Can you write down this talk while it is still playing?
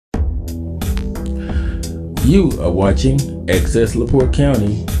You are watching Access LaPorte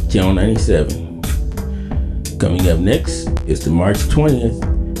County, Channel 97. Coming up next is the March 20th,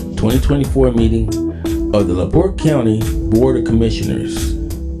 2024 meeting of the LaPorte County Board of Commissioners.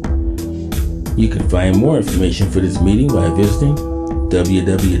 You can find more information for this meeting by visiting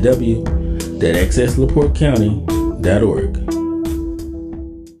www.accesslaportecounty.org.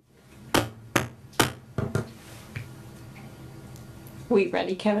 We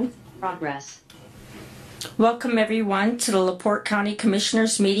ready, Kevin? Progress. Welcome everyone to the LaPorte County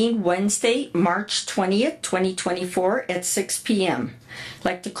Commissioners meeting Wednesday, March 20th, 2024 at 6 p.m. I'd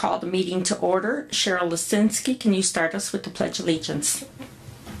like to call the meeting to order. Cheryl Lisinski, can you start us with the Pledge of Allegiance?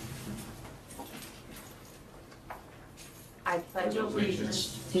 I pledge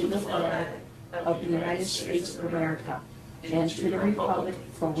allegiance to the flag of the United States of America and to the republic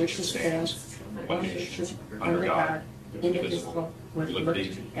for which it stands, one nation, under God, indivisible, with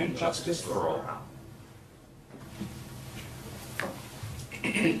liberty and justice for all.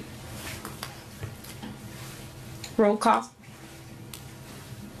 Roll call.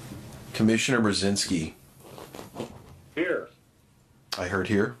 Commissioner Brzezinski. Here. I heard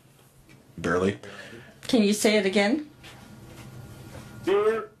here. Barely. Can you say it again?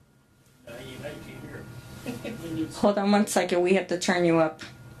 Here. Hold on one second. We have to turn you up.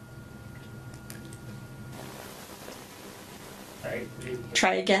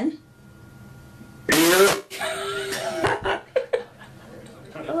 Try again. Here.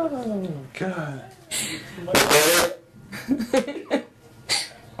 Oh, God.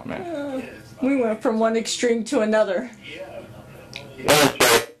 Oh, man. We went from one extreme to another.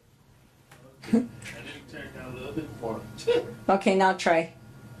 Okay, now try.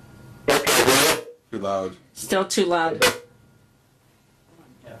 Too loud. Still too loud.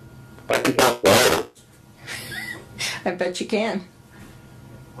 I bet you can.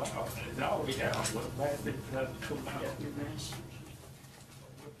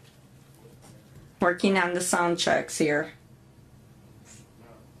 Working on the sound checks here.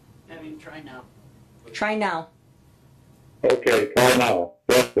 Try now. Try now. Okay, call now.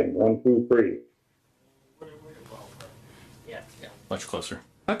 Testing. 1, 2, 3. Much closer.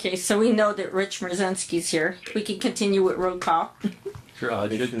 Okay, so we know that Rich Mrzinski's here. We can continue with roll call. Sure.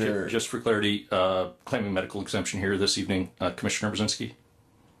 Just for clarity, claiming medical exemption here this evening, Commissioner Brzezinski.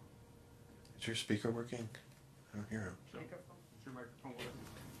 Is your speaker working? I don't hear him.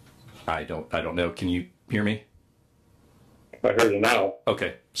 I don't know. Can you hear me? I heard it now.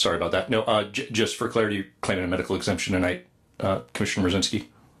 Okay, sorry about that. No, just for clarity, claiming a medical exemption tonight, Commissioner Brzezinski.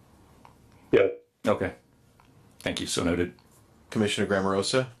 Yes. Okay, thank you. So noted. Commissioner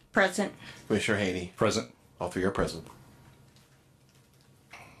Grammarosa. Present. Commissioner Haney. Present. All three are present.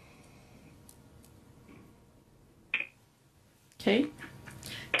 Okay.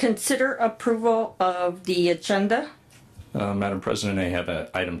 Consider approval of the agenda. Madam President, I have an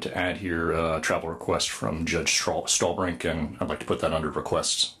item to add here, travel request from Judge Stallbrink, and I'd like to put that under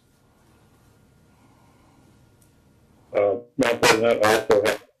requests. Madam President, I also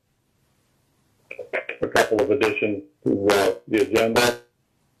have a couple of additions to the agenda.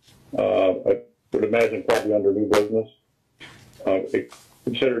 I would imagine probably under new business.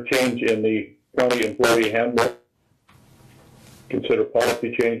 Consider change in the county employee handbook. Consider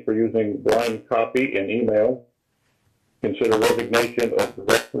policy change for using blind copy and email. Consider resignation of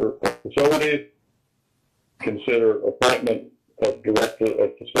director of facilities. Consider appointment of director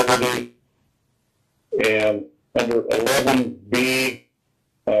of facilities. And under 11B,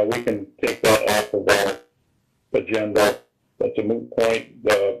 we can take that off of our agenda. That's a moot point.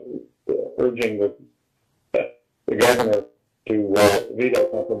 Urging the governor to veto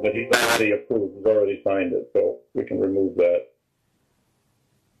something that he's already approved, he's already signed it, so we can remove that.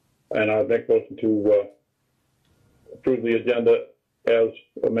 And I'll make motion to approve the agenda as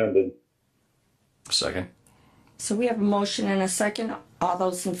amended. Second. So we have a motion and a second. All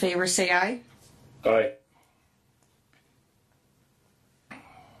those in favor say aye. Aye.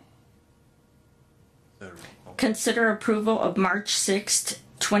 Consider approval of March 6th,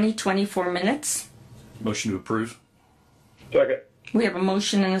 2024 minutes. Motion to approve. Second. We have a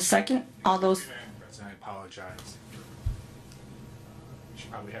motion and a second. All those. I apologize. We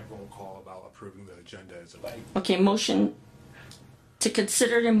should probably have roll call about approving the agenda as a Okay, motion. To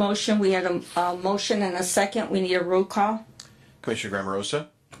consider the motion, we had a motion and a second. We need a roll call. Commissioner Grammarosa.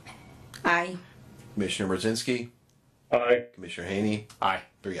 Aye. Commissioner Brzezinski. Aye. Commissioner Haney. Aye.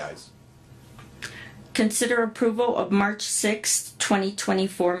 3 ayes. Consider approval of March 6th,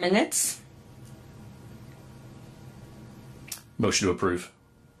 2024 minutes. Motion to approve.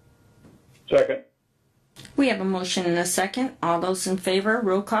 Second. We have a motion and a second. All those in favor,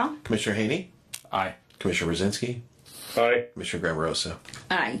 roll call. Commissioner Haney. Aye. Commissioner Brzezinski, Aye. Commissioner Grammarosa.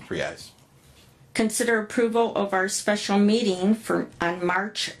 Aye. 3 ayes. Consider approval of our special meeting on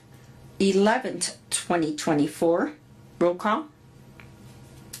March 11th, 2024. Roll call.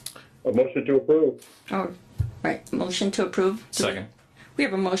 A motion to approve. Oh, right. Motion to approve. Second. We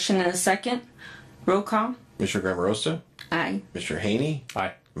have a motion and a second. Roll call. Commissioner Grammarosa, Aye. Commissioner Haney,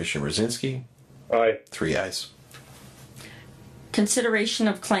 Aye. Commissioner Brzezinski, Aye. 3 ayes. Consideration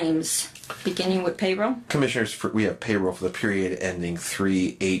of claims, beginning with payroll. Commissioners, we have payroll for the period ending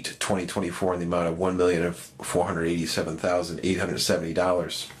 3/8/2024 in the amount of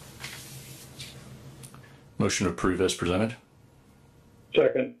 $1,487,870. Motion to approve as presented.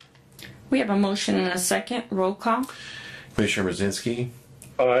 Second. We have a motion and a second. Roll call. Commissioner Brzezinski,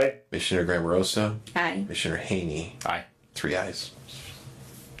 Aye. Commissioner Grammarosa, Aye. Commissioner Haney, Aye. 3 ayes.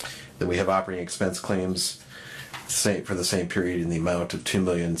 Then we have operating expense claims for the same period in the amount of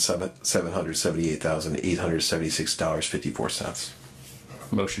 $2,778,876.54.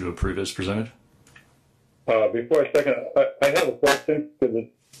 Motion to approve as presented. Before I second, I have a question because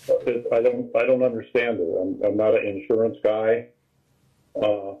I don't understand it. I'm not an insurance guy.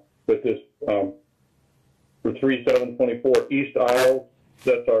 But this for 3/7/24 East Isle,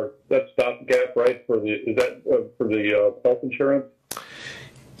 that's stopgap, right? For the health insurance.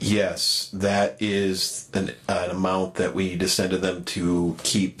 Yes, that is an amount that we need to send to them to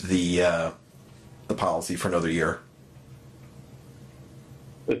keep the policy for another year.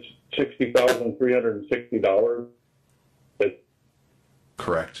 It's $60,360.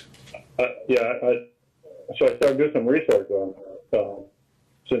 Correct. So I started doing some research on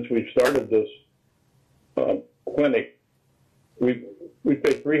since we've started this clinic. We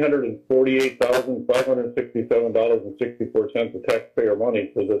paid $348,567.64 of taxpayer money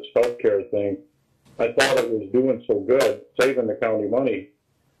for this healthcare thing. I thought it was doing so good, saving the county money.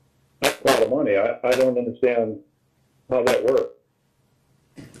 That's a lot of money. I don't understand how that works.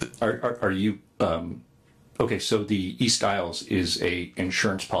 Are you okay? So the East Isles is a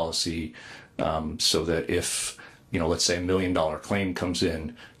insurance policy, so that if let's say $1 million claim comes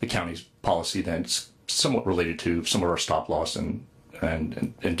in, the county's policy then it's somewhat related to some of our stop loss and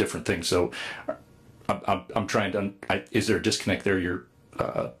different things. So I'm trying to. Is there a disconnect there? You're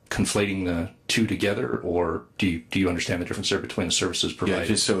conflating the two together, or do you understand the difference there between the services provided? Yeah,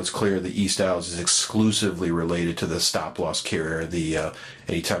 just so it's clear, the East Isles is exclusively related to the stop loss carrier. The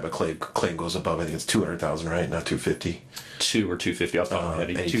any type of claim goes above, I think it's 200,000, right? Not 250. 2 or 250 off the top of my head.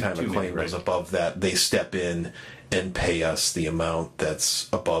 Any time a claim goes above that, they step in and pay us the amount that's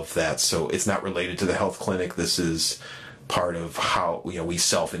above that. So it's not related to the health clinic. This is part of how we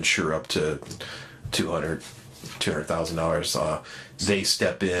self-insure up to $200,000. They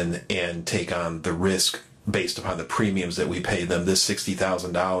step in and take on the risk based upon the premiums that we pay them. This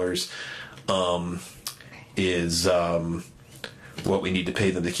 $60,000 is what we need to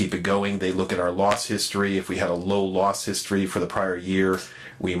pay them to keep it going. They look at our loss history. If we had a low loss history for the prior year,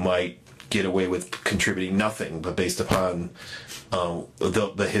 we might get away with contributing nothing. But based upon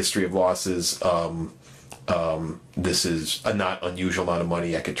the history of losses, this is a not unusual amount of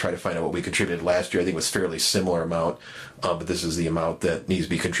money. I could try to find out what we contributed last year. I think it was fairly similar amount, but this is the amount that needs to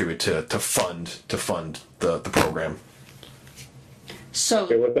be contributed to fund the program. So,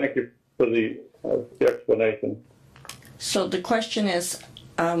 Okay, well, thank you for the explanation. so the question is,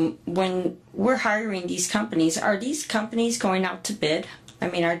 when we're hiring these companies, are these companies going out to bid? I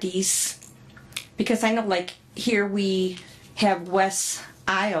mean, are these, because I know like here we have West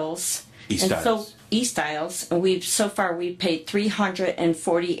Isles. East Isles. So East Isles, and we've paid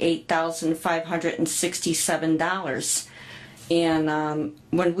 $348,567, and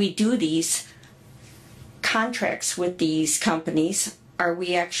when we do these contracts with these companies, are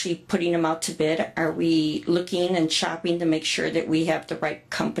we actually putting them out to bid? Are we looking and shopping to make sure that we have the right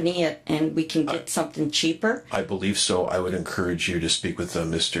company and we can get something cheaper? I believe so. I would encourage you to speak with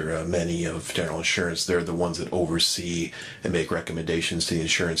Mr. Menny of General Insurance. They're the ones that oversee and make recommendations to the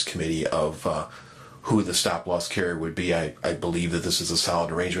insurance committee of who the stop loss carrier would be. I believe that this is a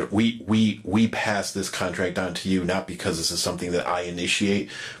solid arrangement. We pass this contract on to you not because this is something that I initiate,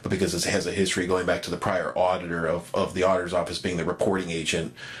 but because it has a history going back to the prior auditor of the auditor's office being the reporting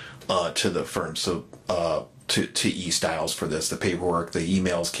agent to the firm. So to East Isles for this. The paperwork, the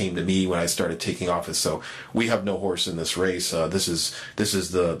emails came to me when I started taking office. So we have no horse in this race. This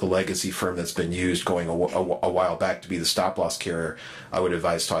is the legacy firm that's been used going a while back to be the stop loss carrier. I would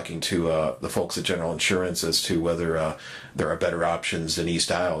advise talking to the folks at General Insurance as to whether there are better options than East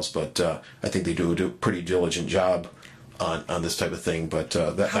Isles. But I think they do a pretty diligent job on this type of thing. But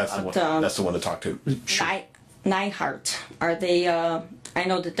that's the one to talk to. Nyhart, are they, I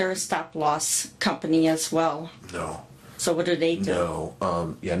know that they're a stop loss company as well. No. So what do they do?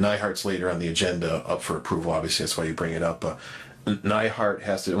 No. Yeah, Nyhart's later on the agenda up for approval. Obviously, that's why you bring it up. Nyhart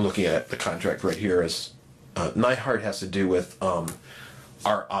has to, I'm looking at the contract right here, as Nyhart has to do with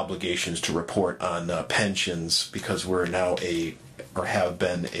our obligations to report on pensions, because we're now have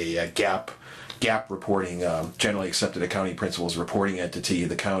been a gap reporting, generally accepted accounting principles reporting entity of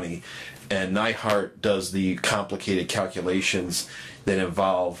the county. And Nyhart does the complicated calculations that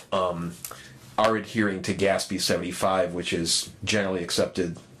involve are adhering to GASB 75, which is generally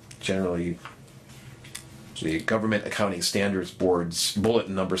the Government Accounting Standards Board's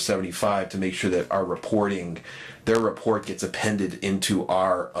bulletin number 75, to make sure that their report gets appended into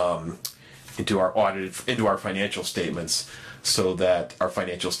our financial statements, so that our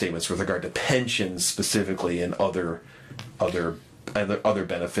financial statements with regard to pensions specifically and other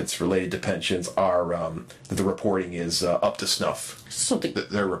benefits related to pensions are that the reporting is up to snuff. So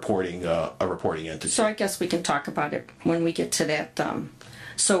they're reporting a reporting entity. So I guess we can talk about it when we get to that.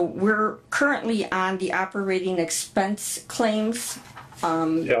 So we're currently on the operating expense claims.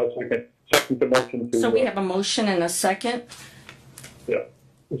 Yeah, I'll second the motion to. So we have a motion and a second. Yeah,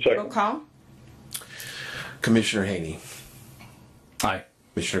 Roll second. call. Commissioner Haney. Aye.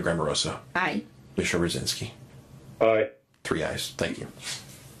 Commissioner Grammarosa. Aye. Commissioner Brzezinski. Aye. 3 ayes. Thank you.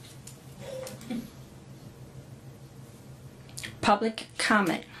 Public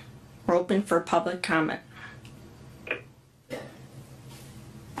comment. We're open for public comment.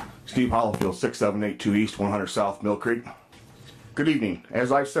 Steve Hollifield, 6782 East, 100 South Mill Creek. Good evening.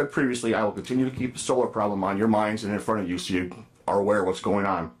 As I've said previously, I will continue to keep the solar problem on your minds and in front of you, so you are aware of what's going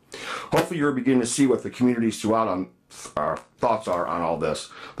on. Hopefully you're beginning to see what the communities throughout our thoughts are on all this.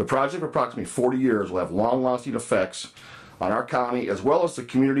 The project, for approximately 40 years, will have long-lasting effects on our county, as well as the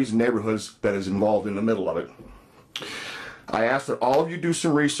communities and neighborhoods that is involved in the middle of it. I ask that all of you do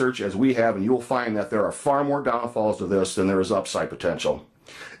some research, as we have, and you will find that there are far more downfalls to this than there is upside potential.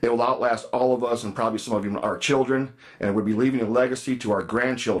 It will outlast all of us, and probably some of you, our children, and it would be leaving a legacy to our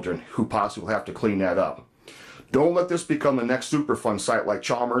grandchildren who possibly will have to clean that up. Don't let this become the next Superfund site like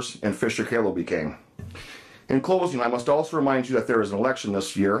Chalmers and Fisher Calo became. In closing, I must also remind you that there is an election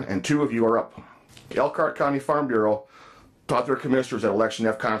this year, and 2 of you are up. Elkhart County Farm Bureau taught their commissioners that election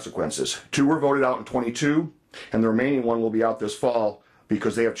have consequences. 2 were voted out in 22, and the remaining 1 will be out this fall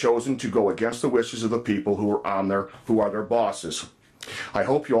because they have chosen to go against the wishes of the people who are their bosses. I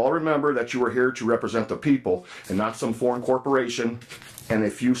hope you all remember that you are here to represent the people and not some foreign corporation and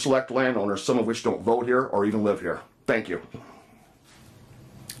a few select landowners, some of which don't vote here or even live here. Thank you.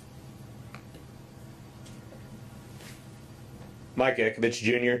 Mike Ekovich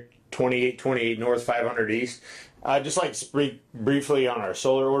Jr., 2828 North, 500 East. I'd just like to speak briefly on our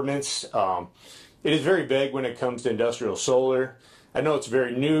solar ordinance. It is very vague when it comes to industrial solar. I know it's a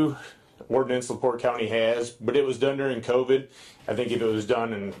very new ordinance LaPorte County has, but it was done during COVID. I think if it was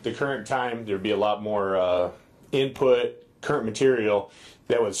done in the current time, there'd be a lot more input, current material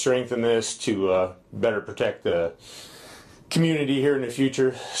that would strengthen this to better protect the community here in the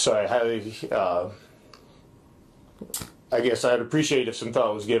future. So I guess I'd appreciate if some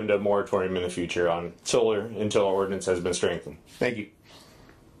thought was given to a moratorium in the future on solar until our ordinance has been strengthened. Thank you.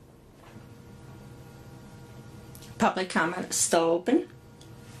 Public comment is still open.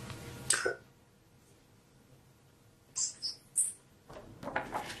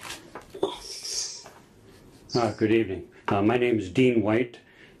 Good evening. My name is Dean White.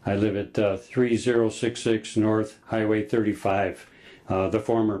 I live at 3066 North Highway 35, the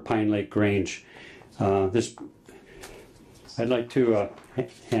former Pine Lake Grange. I'd like to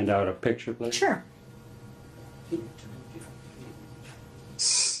hand out a picture, please. Sure.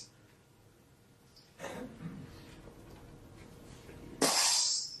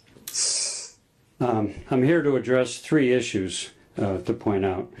 I'm here to address 3 issues to point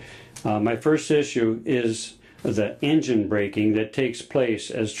out. My first issue is the engine braking that takes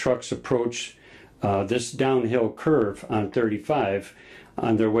place as trucks approach this downhill curve on 35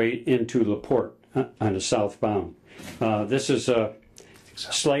 on their way into LaPorte on the southbound. This is a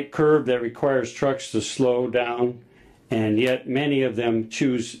slight curve that requires trucks to slow down, and yet many of them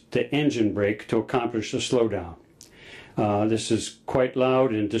choose the engine brake to accomplish the slowdown. This is quite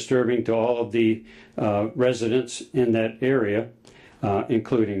loud and disturbing to all of the residents in that area,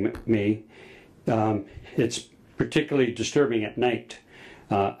 including me. It's particularly disturbing at night.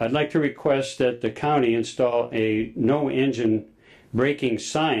 I'd like to request that the county install a no engine braking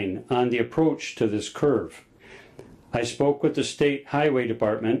sign on the approach to this curve. I spoke with the state highway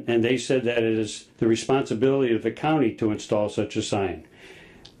department, and they said that it is the responsibility of the county to install such a sign.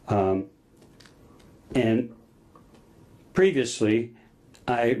 And previously,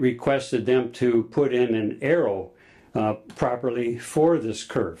 I requested them to put in an arrow properly for this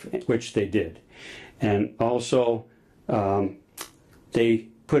curve, which they did. And also, they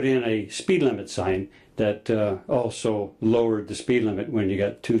put in a speed limit sign that also lowered the speed limit when you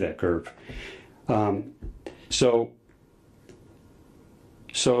got to that curve.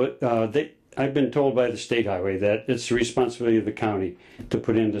 I've been told by the state highway that it's the responsibility of the county to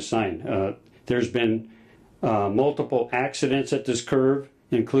put in the sign. There's been multiple accidents at this curve,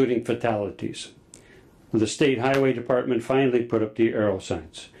 including fatalities. The state highway department finally put up the arrow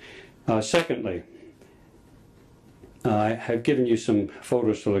signs. Secondly, I have given you some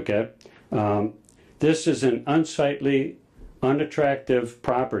photos to look at. This is an unsightly, unattractive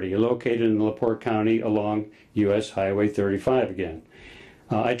property located in LaPorte County along US Highway 35 again.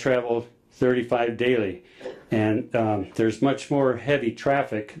 I travel 35 daily, and there's much more heavy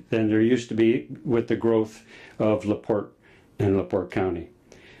traffic than there used to be with the growth of LaPorte and LaPorte County.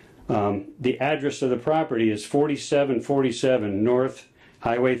 The address of the property is 4747 North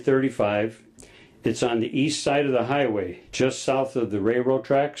Highway 35. It's on the east side of the highway, just south of the railroad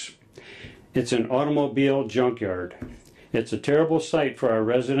tracks. It's an automobile junkyard. It's a terrible sight for our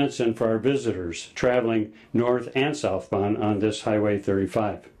residents and for our visitors traveling north and southbound on this Highway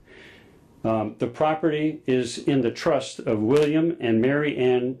 35. The property is in the trust of William and Mary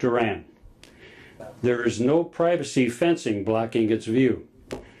Ann Duran. There is no privacy fencing blocking its view.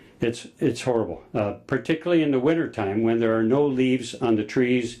 It's horrible, particularly in the wintertime when there are no leaves on the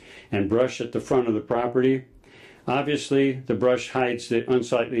trees and brush at the front of the property. Obviously, the brush hides the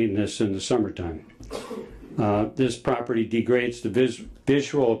unsightliness in the summertime. This property degrades the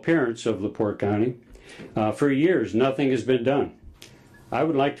visual appearance of LaPorte County. For years, nothing has been done. I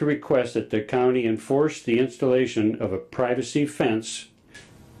would like to request that the county enforce the installation of a privacy fence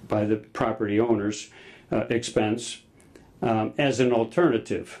by the property owner's expense as an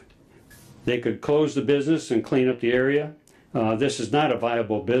alternative. They could close the business and clean up the area. This is not a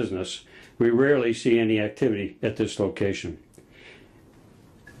viable business. We rarely see any activity at this location.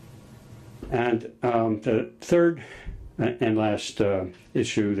 And the third and last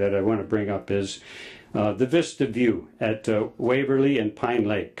issue that I want to bring up is the Vista View at Waverly and Pine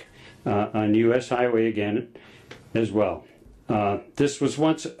Lake on US Highway again as well. This was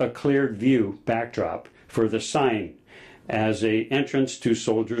once a cleared view backdrop for the sign as a entrance to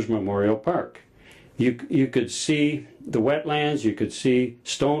Soldiers Memorial Park. You could see the wetlands, you could see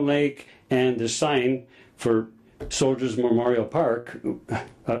Stone Lake, and the sign for Soldiers Memorial Park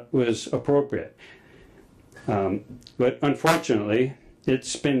was appropriate. But unfortunately,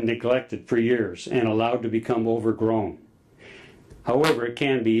 it's been neglected for years and allowed to become overgrown. However, it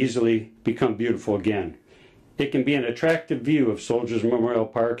can be easily become beautiful again. It can be an attractive view of Soldiers Memorial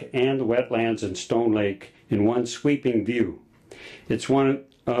Park and the wetlands and Stone Lake in one sweeping view. It's one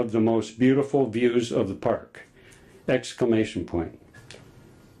of the most beautiful views of the park! Exclamation point.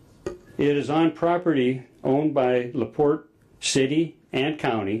 It is on property owned by LaPorte City and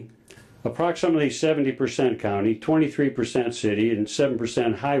County, approximately 70% county, 23% city, and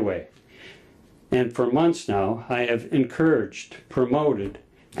 7% highway. And for months now, I have encouraged, promoted,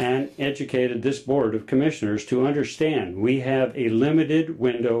 and educated this Board of Commissioners to understand we have a limited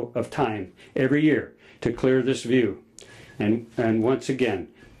window of time every year to clear this view, and once again,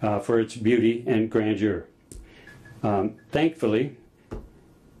 for its beauty and grandeur. Thankfully,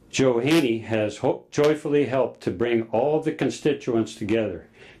 Joe Haney has joyfully helped to bring all the constituents together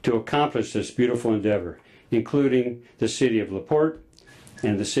to accomplish this beautiful endeavor, including the City of LaPorte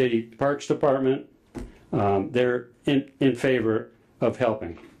and the City Parks Department. They're in favor of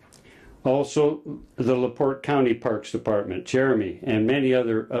helping. Also, the LaPorte County Parks Department, Jeremy, and many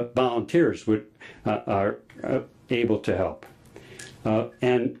other volunteers are able to help.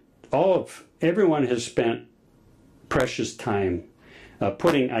 And everyone has spent precious time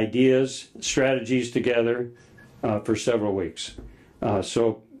putting ideas, strategies together for several weeks.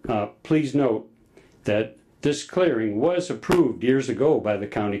 So please note that this clearing was approved years ago by the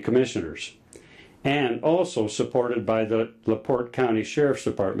county commissioners and also supported by the LaPorte County Sheriff's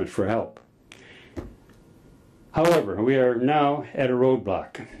Department for help. However, we are now at a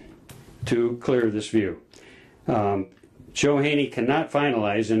roadblock to clear this view. Joe Haney cannot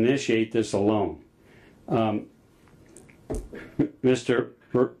finalize and initiate this alone. Mr.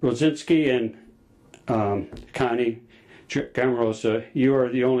 Rosinski and Connie Camarosa, you are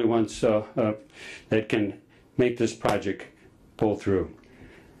the only ones that can make this project pull through.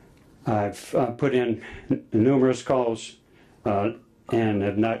 I've put in numerous calls and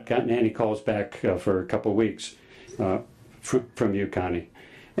have not gotten any calls back for a couple of weeks from you, Connie.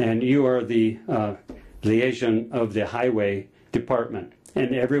 And you are the liaison of the highway department.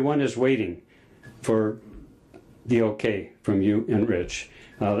 And everyone is waiting for the okay from you and Rich.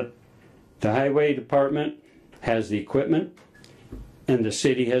 The highway department has the equipment and the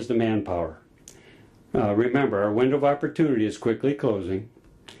city has the manpower. Remember, our window of opportunity is quickly closing,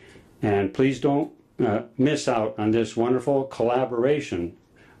 and please don't miss out on this wonderful collaboration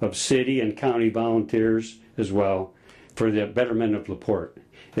of city and county volunteers as well for the betterment of LaPorte.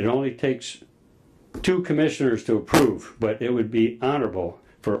 It only takes 2 commissioners to approve, but it would be honorable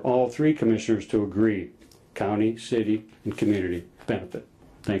for all 3 commissioners to agree. County, city, and community benefit.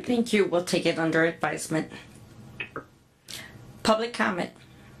 Thank you. Thank you. We'll take it under advisement. Public comment.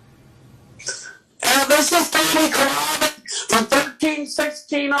 This is Tommy Carl from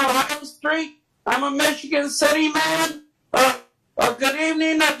 1316 Ohio Street. I'm a Michigan City man. Good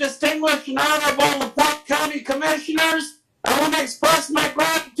evening, distinguished and honorable LaPorte County Commissioners. I want to express my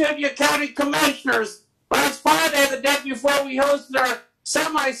gratitude to you county commissioners. Last Friday, the day before we hosted our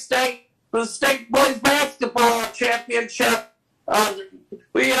semi-state, the state boys basketball championship,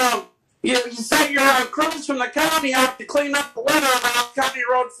 you sent your crews from the county out to clean up the litter around County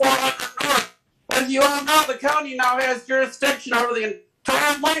Road 400 North. As you all know, the county now has jurisdiction over the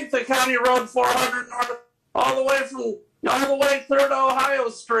entire length of County Road 400 North, all the way through to Ohio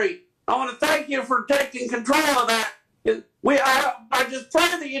Street. I want to thank you for taking control of that. I just pray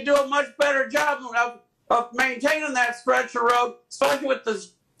that you do a much better job of maintaining that stretch of road, especially with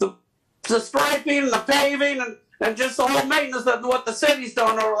the striping and the paving and just the whole maintenance of what the city's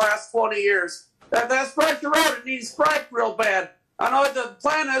done over the last 20 years. That stretch of road, it needs striped real bad. I know the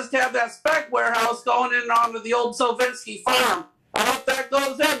plan is to have that spec warehouse going in onto the old Sovinsky farm. I hope that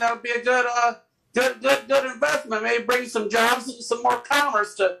goes in. That would be a good investment. Maybe bring some jobs and some more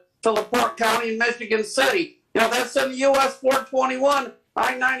commerce to LaPorte County and Michigan City. You know, that's in the US 421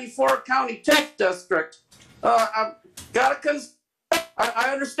 I-94 County TIF district. I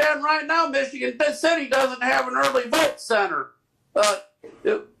understand right now Michigan City doesn't have an early vote center.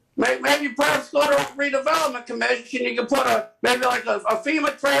 Maybe perhaps go to a redevelopment commission. You can put maybe like a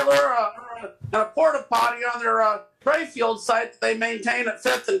FEMA trailer and a porta potty on their Grayfield site that they maintain at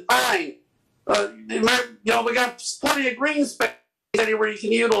 5th and Pine. We got plenty of green space anywhere you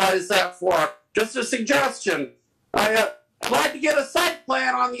can utilize that for. Just a suggestion. I'd like to get a site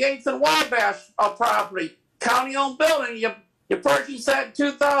plan on the 8th and Wabash property, county-owned building. You purchased that in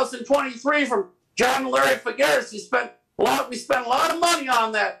 2023 from John and Larry Figueres. We spent a lot of money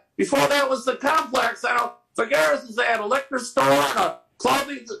on that. Before that was the complex. I know Figueres had a liquor store and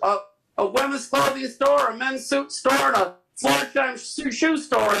a women's clothing store, a men's suit store, and a Florsheim shoe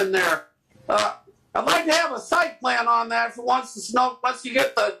store in there. I'd like to have a site plan on that for once you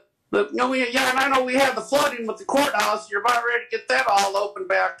get and I know we had the flooding with the courthouse. You're about ready to get that all open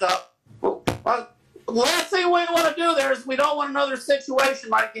back up. Last thing we want to do there is we don't want another situation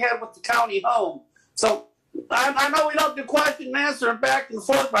like you had with the county home. So I know we don't do question and answer and back and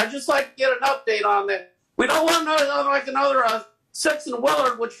forth, but I'd just like to get an update on that. We don't want another 6 and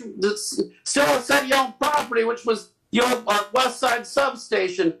Willard, which is still a city-owned property, which was the old West Side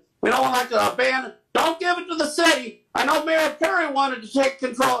substation. We don't want like a abandoned. Don't give it to the city. I know Mayor Perry wanted to take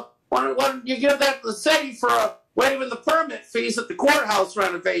control. Why don't you give that to the city for waiving the permit fees at the courthouse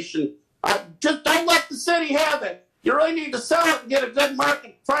renovation? Just don't let the city have it. You really need to sell it and get a good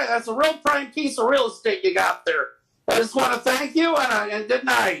market price. That's a real prime piece of real estate you got there. I just want to thank you and good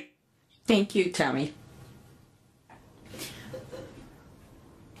night. Thank you, Tommy.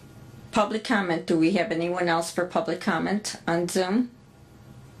 Public comment. Do we have anyone else for public comment on Zoom?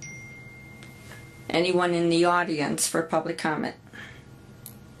 Anyone in the audience for public comment?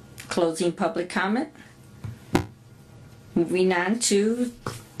 Closing public comment. Moving on to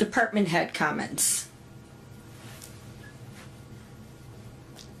department head comments.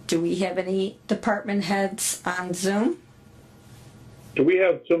 Do we have any department heads on Zoom? Do we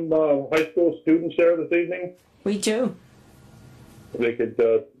have some high school students there this evening? We do. They could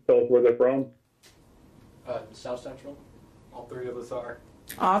tell us where they're from? South Central. All 3 of us are.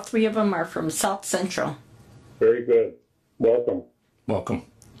 All 3 of them are from South Central. Very good. Welcome. Welcome.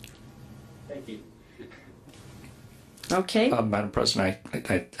 Thank you. Okay. Madam President,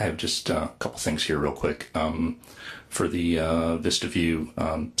 I have just a couple things here real quick. For the Vista View,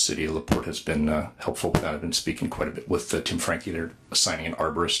 City of LaPorte has been helpful with that. I've been speaking quite a bit with Tim Frankie. They're assigning an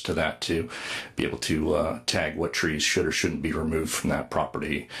arborist to that to be able to tag what trees should or shouldn't be removed from that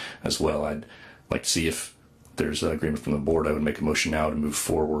property as well. I'd like to see if there's an agreement from the board. I would make a motion now to move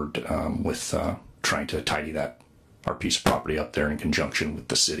forward with trying to tidy our piece of property up there in conjunction with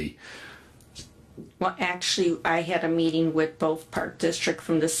the city. Well, actually, I had a meeting with both Park District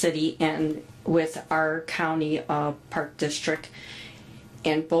from the city and with our county Park District.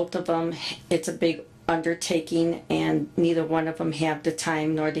 And both of them, it's a big undertaking, and neither one of them have the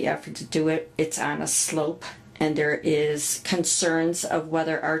time nor the effort to do it. It's on a slope, and there is concerns of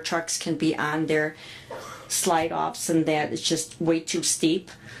whether our trucks can be on there, slide offs, and that it's just way too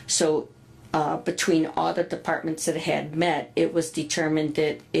steep. So between all the departments that had met, it was determined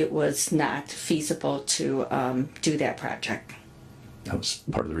that it was not feasible to do that project. That was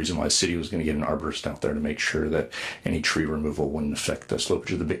part of the reason why the city was going to get an arborist out there to make sure that any tree removal wouldn't affect the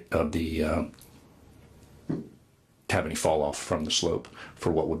slopage of the have any fall off from the slope for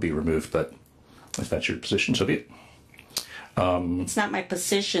what would be removed. But if that's your position, so be it. It's not my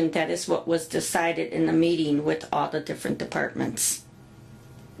position. That is what was decided in the meeting with all the different departments.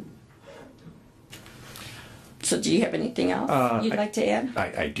 So do you have anything else you'd like to add?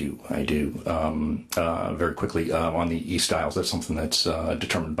 I do. Very quickly, on the East Isles, that's something that's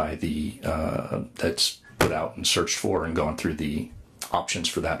determined by that's put out and searched for and gone through the options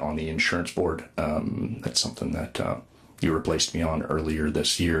for that on the insurance board. That's something that you replaced me on earlier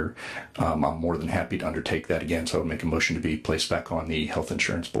this year. I'm more than happy to undertake that again, so I would make a motion to be placed back on the health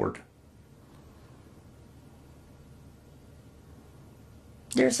insurance board.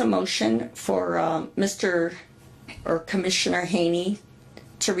 There's a motion for Mr. or Commissioner Haney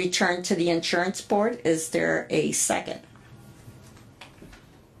to return to the insurance board. Is there a second?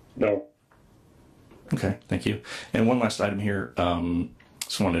 No. Okay, thank you. And one last item here.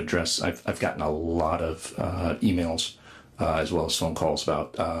 Just want to address. I've gotten a lot of emails as well as phone calls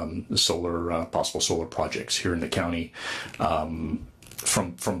about the solar possible solar projects here in the county from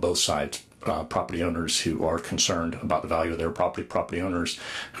both sides. Property owners who are concerned about the value of their property owners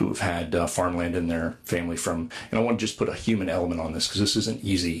who have had farmland in their family from, and I want to just put a human element on this because this isn't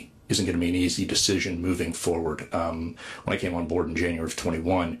going to be an easy decision moving forward. When I came on board in January of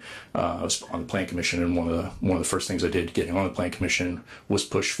 21, I was on the Plan Commission, and one of the first things I did getting on the Plan Commission was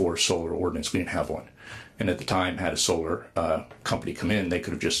push for a solar ordinance. We didn't have one, and at the time had a solar company come in, they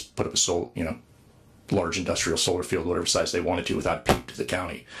could have just put up a large industrial solar field, whatever size they wanted to, without a peep to the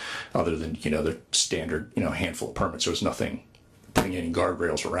county, other than the standard handful of permits. There was nothing putting any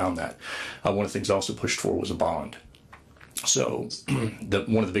guardrails around that. One of the things I also pushed for was a bond. So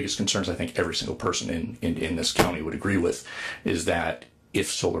one of the biggest concerns I think every single person in this county would agree with is that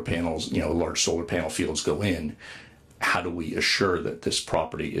if solar panels, large solar panel fields go in, how do we assure that this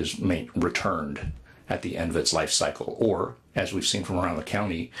property is returned at the end of its life cycle? Or, as we've seen from around the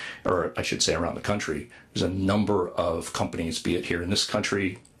county, or I should say around the country, there's a number of companies, be it here in this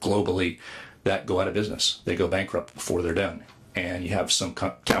country, globally, that go out of business. They go bankrupt before they're done. And you have some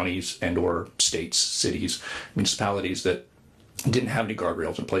counties and or states, cities, municipalities that didn't have any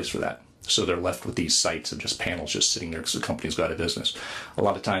guardrails in place for that. So they're left with these sites of just panels just sitting there because the company's got a business. A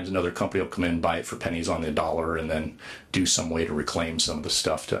lot of times another company will come in, buy it for pennies on the dollar, and then do some way to reclaim some of the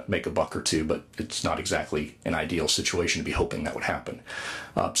stuff to make a buck or two, but it's not exactly an ideal situation to be hoping that would happen.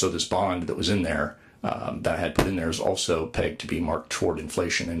 So this bond that was in there, that I had put in there, is also pegged to be marked toward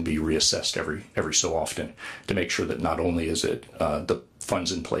inflation and be reassessed every so often to make sure that not only is it the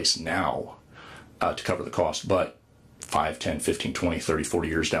funds in place now to cover the cost, but 5, 10, 15, 20, 30, 40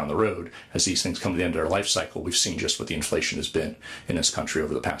 years down the road, as these things come to the end of their life cycle, we've seen just what the inflation has been in this country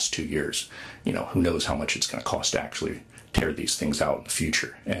over the past 2 years. Who knows how much it's going to cost to actually tear these things out in the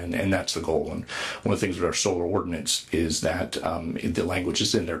future. And that's the goal. And one of the things with our solar ordinance is that the language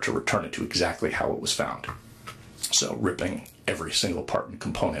is in there to return it to exactly how it was found. So ripping every single part and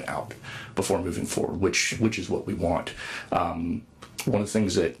component out before moving forward, which is what we want. One of the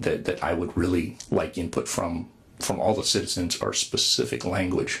things that I would really like input from all the citizens are specific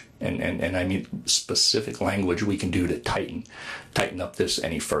language, and I mean specific language we can do to tighten up this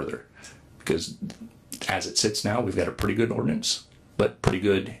any further. Because as it sits now, we've got a pretty good ordinance, but pretty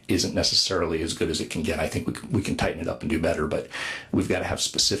good isn't necessarily as good as it can get. I think we can tighten it up and do better, but we've got to have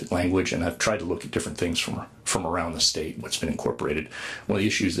specific language, and I've tried to look at different things from around the state, what's been incorporated. One of the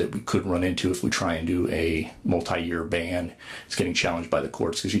issues that we could run into if we try and do a multi-year ban is getting challenged by the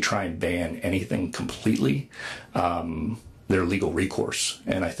courts, because you try and ban anything completely, their legal recourse.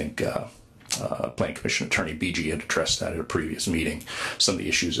 And I think Plan Commission Attorney BG had addressed that at a previous meeting, some of the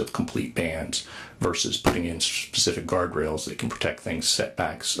issues of complete bans versus putting in specific guardrails that can protect things,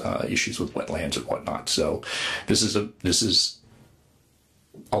 setbacks, issues with wetlands and whatnot. So this is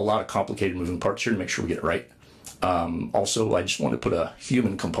a lot of complicated moving parts here to make sure we get it right. Also, I just want to put a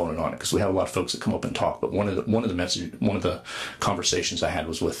human component on it, because we have a lot of folks that come up and talk. But one of the conversations I had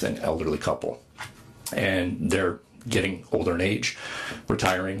was with an elderly couple, and they're getting older in age,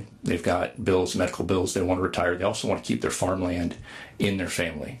 retiring. They've got bills, medical bills. They want to retire. They also want to keep their farmland in their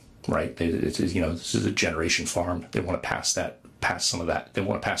family, right? This is a generation farm. They want to pass some of that. They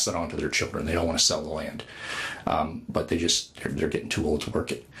want to pass that on to their children. They don't want to sell the land, but they're getting too old to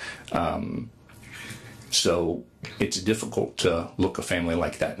work it. So it's difficult to look a family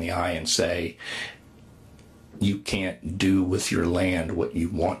like that in the eye and say, you can't do with your land what you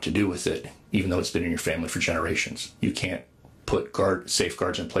want to do with it, even though it's been in your family for generations. You can't put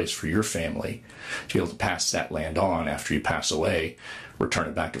safeguards in place for your family to be able to pass that land on after you pass away, return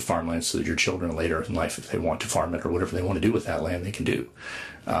it back to farmland so that your children later in life, if they want to farm it or whatever they want to do with that land, they can do.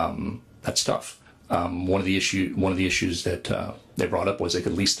 That's tough. One of the issues that they brought up was they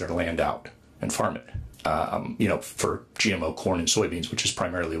could lease their land out and farm it. For GMO corn and soybeans, which is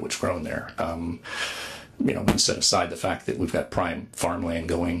primarily what's grown there. We set aside the fact that we've got prime farmland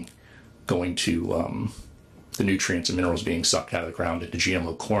going to the nutrients and minerals being sucked out of the ground into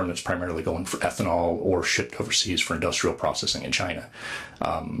GMO corn that's primarily going for ethanol or shipped overseas for industrial processing in China.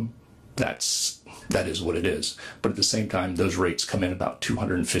 That is what it is. But at the same time, those rates come in about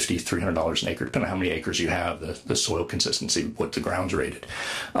 $250, $300 an acre, depending on how many acres you have, the soil consistency, what the ground's rated.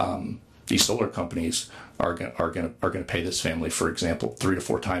 These solar companies are going to pay this family, for example, 3 to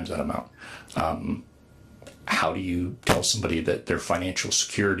 4 times that amount. How do you tell somebody that their financial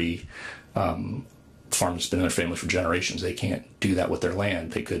security, farm has been in their family for generations, they can't do that with their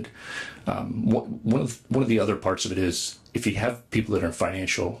land? They could. One of the other parts of it is, if you have people that are in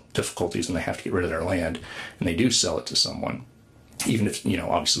financial difficulties and they have to get rid of their land and they do sell it to someone, even if,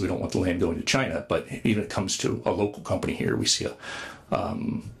 obviously we don't want the land going to China, but even if it comes to a local company here, we see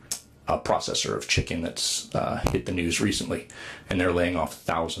a processor of chicken that's hit the news recently, and they're laying off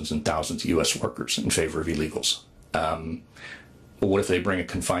thousands and thousands of U.S. workers in favor of illegals. Well, what if they bring a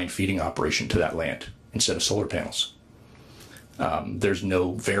confined feeding operation to that land instead of solar panels? There's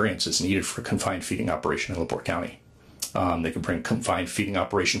no variance that's needed for a confined feeding operation in LaPorte County. They can bring a confined feeding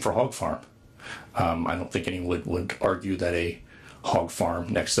operation for a hog farm. I don't think anyone would argue that a hog farm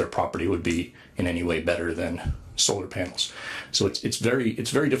next to their property would be in any way better than solar panels. So it's very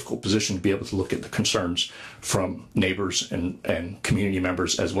difficult position to be able to look at the concerns from neighbors and community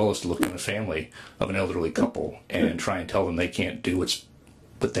members, as well as to look at a family of an elderly couple and try and tell them they can't do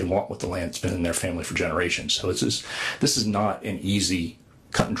what they want with the land that's been in their family for generations. So this is not an easy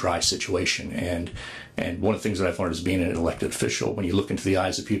cut and dry situation. And one of the things that I've learned is being an elected official, when you look into the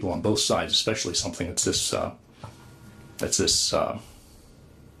eyes of people on both sides, especially something that's this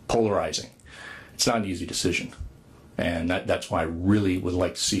polarizing, it's not an easy decision. And that's why I really would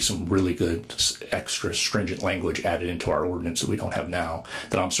like to see some really good, extra stringent language added into our ordinance that we don't have now,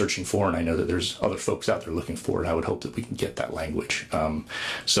 that I'm searching for, and I know that there's other folks out there looking for it. I would hope that we can get that language.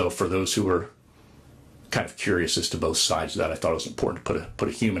 So for those who are kind of curious as to both sides of that, I thought it was important to put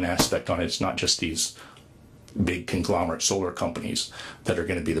a human aspect on it. It's not just these big conglomerate solar companies that are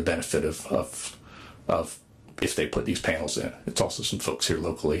going to be the benefit of if they put these panels in. It's also some folks here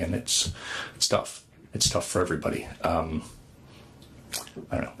locally, and it's tough. It's tough for everybody. I don't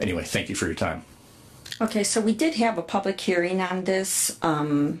know. Anyway, thank you for your time. Okay, so we did have a public hearing on this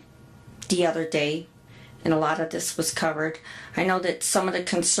the other day, and a lot of this was covered. I know that some of the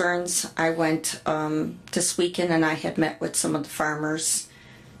concerns, I went this weekend and I had met with some of the farmers.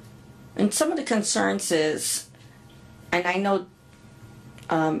 And some of the concerns is, and I know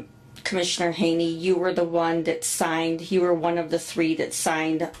Commissioner Haney, you were the one that signed, you were one of the 3 that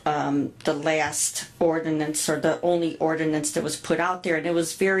signed the last ordinance, or the only ordinance that was put out there, and it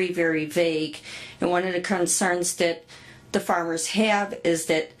was very, very vague. And one of the concerns that the farmers have is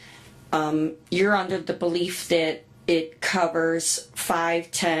that you're under the belief that it covers 5,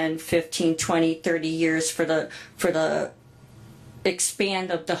 10, 15, 20, 30 years for the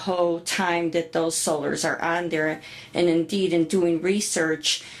expand of the whole time that those solars are on there. And indeed, in doing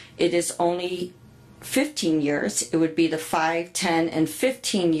research, it is only 15 years. It would be the 5, 10, and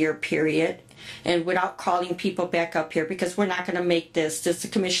 15 year period. And without calling people back up here, because we're not going to make this a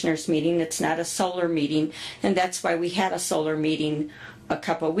commissioners meeting, it's not a solar meeting, and that's why we had a solar meeting a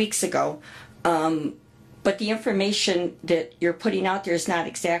couple of weeks ago. But the information that you're putting out there is not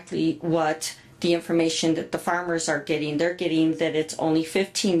exactly what the information that the farmers are getting. They're getting that it's only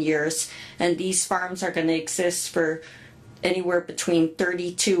 15 years, and these farms are going to exist for anywhere between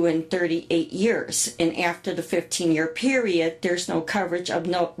 32 and 38 years. And after the 15-year period, there's no coverage of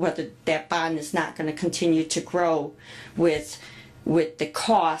whether that bond is not going to continue to grow with the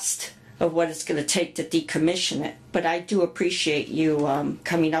cost of what it's going to take to decommission it. But I do appreciate you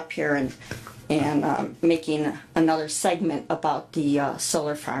coming up here and making another segment about the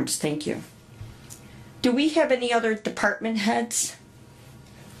solar farms. Thank you. Do we have any other department heads?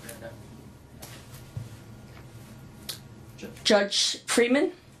 Judge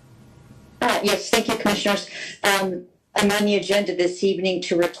Freeman? Yes, thank you, Commissioners. I'm on the agenda this evening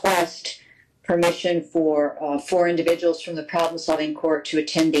to request permission for 4 individuals from the Problem Solving Court to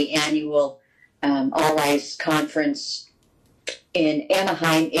attend the annual All Eyes Conference in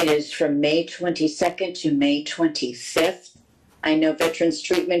Anaheim. It is from May 22nd to May 25th. I know Veterans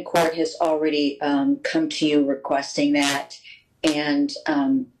Treatment Court has already come to you requesting that. And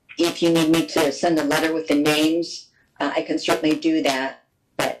if you need me to send a letter with the names, I can certainly do that.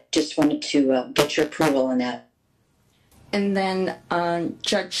 But just wanted to get your approval on that. And then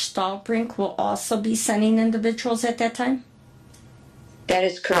Judge Stallbrink will also be sending individuals at that time? That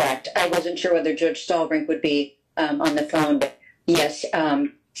is correct. I wasn't sure whether Judge Stallbrink would be on the phone, but yes,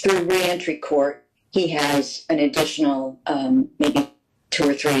 through reentry court, he has an additional maybe 2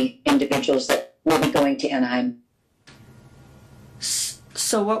 or 3 individuals that will be going to Anaheim.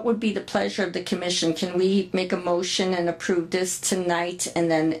 So what would be the pleasure of the commission? Can we make a motion and approve this tonight,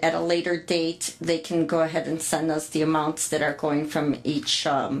 and then at a later date they can go ahead and send us the amounts that are going from each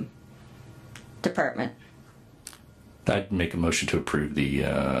department? I'd make a motion to approve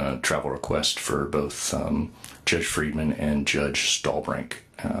the travel request for both Judge Friedman and Judge Stallbrink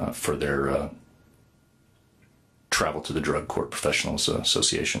for their travel to the Drug Court Professionals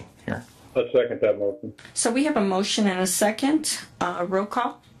Association here. I'll second that motion. So we have a motion and a second. Roll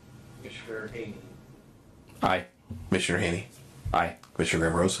call. Commissioner Haney. Aye. Commissioner Haney. Aye. Commissioner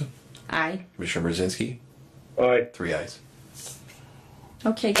Gramrosa. Aye. Commissioner Brzezinski. Aye. 3 ayes.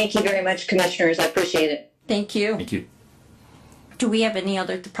 Okay. Thank you very much, Commissioners. I appreciate it. Thank you. Thank you. Do we have any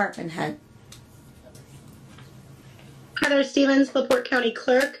other department head? Heather Stevens, LaPorte County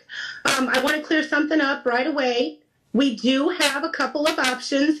Clerk. I want to clear something up right away. We do have a couple of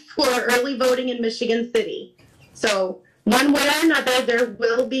options for early voting in Michigan City. So one way or another, there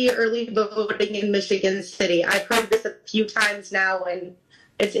will be early voting in Michigan City. I've heard this a few times now, and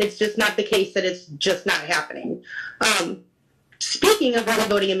it's just not the case that it's just not happening. Speaking of early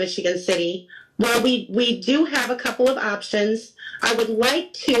voting in Michigan City, while we do have a couple of options, I would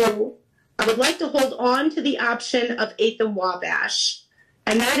like to hold on to the option of 8th and Wabash.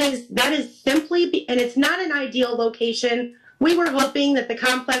 And that is simply, and it's not an ideal location. We were hoping that the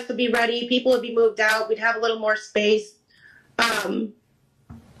complex would be ready, people would be moved out, we'd have a little more space. And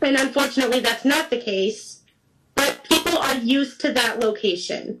unfortunately, that's not the case. But people are used to that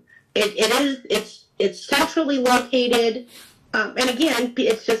location. It's centrally located. And again,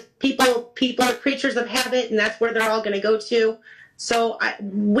 it's just people are creatures of habit, and that's where they're all going to go to. So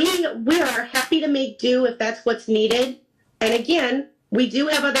we are happy to make do if that's what's needed. And again, we do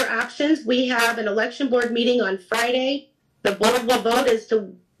have other options. We have an election board meeting on Friday. The board will vote as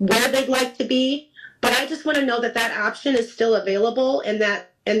to where they'd like to be. But I just want to know that that option is still available in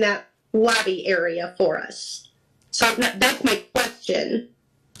that lobby area for us. So that's my question.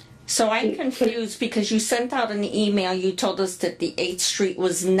 So I'm confused because you sent out an email. You told us that the 8th Street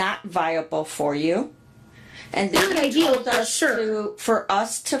was not viable for you. And then you told us for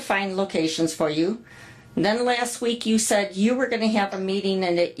us to find locations for you. And then last week you said you were going to have a meeting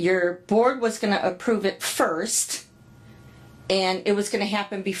and that your board was going to approve it first. And it was going to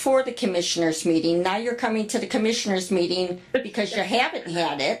happen before the commissioners meeting. Now you're coming to the commissioners meeting because you haven't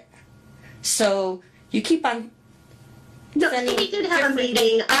had it. So you keep on... No, so we did have a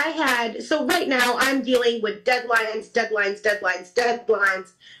meeting. So right now I'm dealing with deadlines.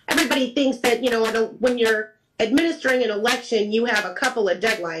 Everybody thinks that, when you're administering an election, you have a couple of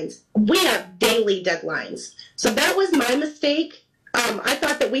deadlines. We have daily deadlines. So that was my mistake. I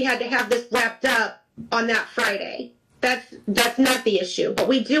thought that we had to have this wrapped up on that Friday. That's not the issue. But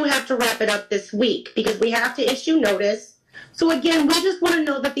we do have to wrap it up this week because we have to issue notice. So again, we just want to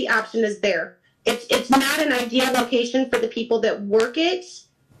know that the option is there. It's not an ideal location for the people that work it,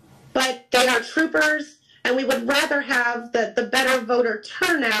 but they are troopers, and we would rather have the better voter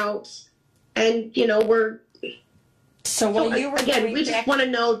turnout. And we just want to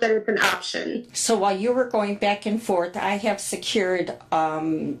know that it's an option. So while you were going back and forth, I have secured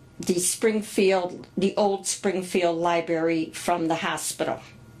the old Springfield library from the hospital.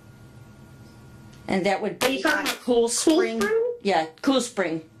 And that would be on Cool Spring? Yeah, Cool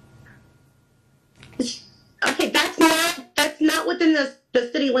Spring. Okay, that's not within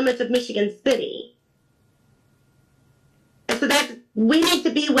the city limits of Michigan City. And so we need to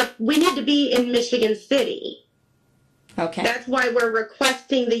be in Michigan City. Okay. That's why we're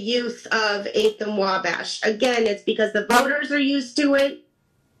requesting the use of 8th and Wabash. Again, it's because the voters are used to it.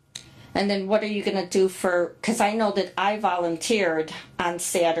 And then what are you going to do because I know that I volunteered on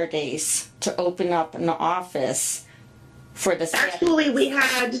Saturdays to open up an office for the Saturdays. Actually, we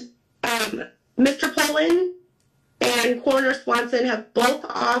had Mr. Poland and Coroner Swanson have both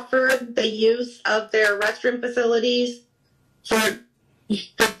offered the use of their restroom facilities for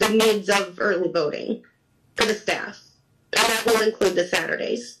the needs of early voting for the staff. And that will include the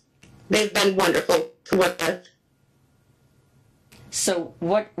Saturdays. They've been wonderful to work with. So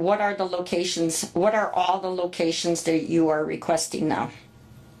what are the locations? What are all the locations that you are requesting now?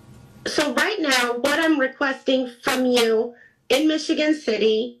 So right now, what I'm requesting from you in Michigan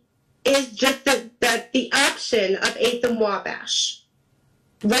City is just the option of 8th and Wabash,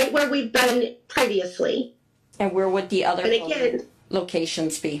 right where we've been previously. And where would the other and again,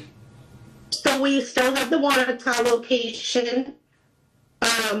 locations be? So we still have the Wanata location.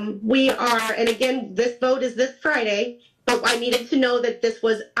 We are, and again, this vote is this Friday, but I needed to know that this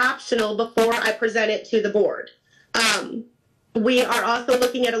was optional before I present it to the board. We are also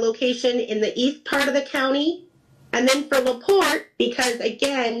looking at a location in the east part of the county. And then for LaPorte, because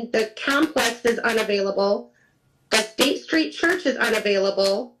again, the complex is unavailable, the State Street Church is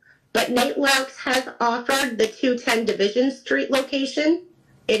unavailable, but Nate Laux has offered the 210 Division Street location.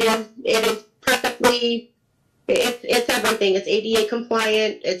 It is perfectly, it's everything. It's ADA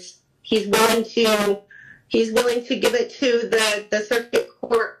compliant. He's willing to give it to the circuit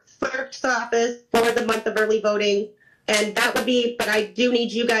court clerk's office for the month of early voting. And that would be, but I do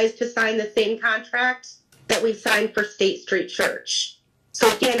need you guys to sign the same contract that we've signed for State Street Church. So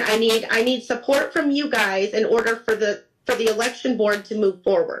again, I need support from you guys in order for the election board to move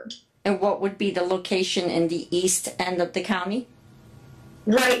forward. And what would be the location in the east end of the county?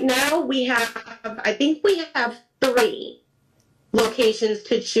 Right now I think we have 3 locations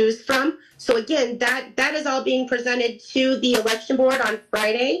to choose from. So again, that is all being presented to the election board on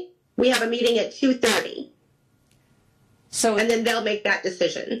Friday. We have a meeting at 2:30. And then they'll make that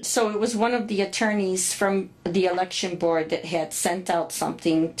decision. So it was one of the attorneys from the election board that had sent out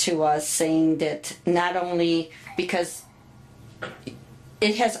something to us saying that not only because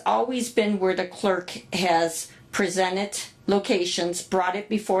it has always been where the clerk has presented locations, brought it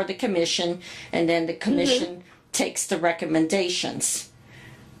before the commission, and then the commission takes the recommendations.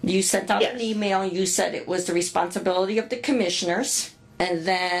 You sent out an email, you said it was the responsibility of the commissioners. And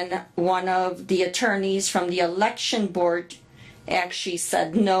then one of the attorneys from the election board actually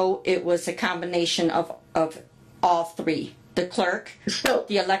said, no, it was a combination of all 3, the clerk,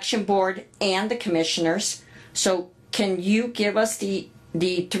 the election board, and the commissioners. So can you give us the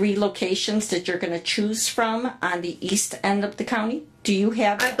 3 locations that you're going to choose from on the east end of the county? Do you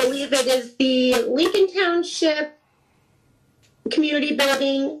have? I believe it is the Lincoln Township Community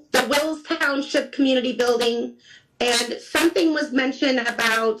Building, the Wills Township Community Building, and something was mentioned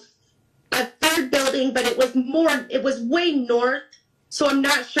about a 3rd building, but it was way north, so I'm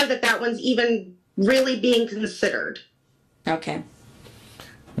not sure that one's even really being considered. Okay.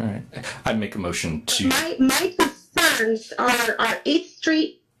 All right. I'd make a motion to... My concerns are 8th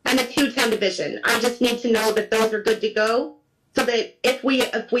Street and the 210 Division. I just need to know that those are good to go, so that if we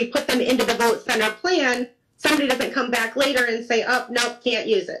put them into the vote center plan, somebody doesn't come back later and say, oh, no, can't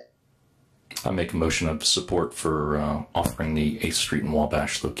use it. I make a motion of support for offering the 8th Street and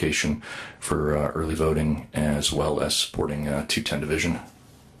Wabash location for early voting, as well as supporting 210 Division.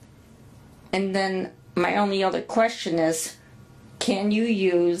 And then my only other question is, can you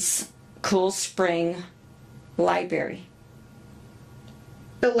use Cool Spring Library?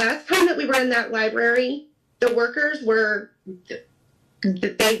 The last time that we were in that library, the workers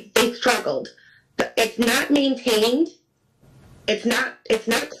they struggled. It's not maintained. It's not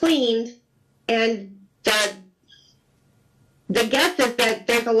cleaned. And the guess is that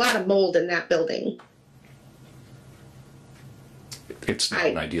there's a lot of mold in that building. It's not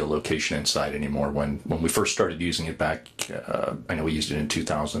an ideal location inside anymore. When we first started using it back, I know we used it in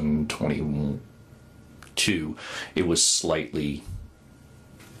 2022, it was slightly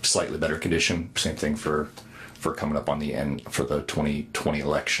better condition. Same thing for coming up on the end for the 2020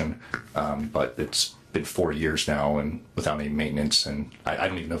 election. But it's been 4 years now and without any maintenance, and I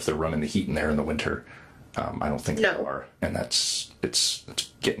don't even know if they're running the heat in there in the winter. I don't think they are, and it's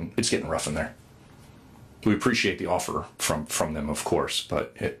getting rough in there. We appreciate the offer from them, of course,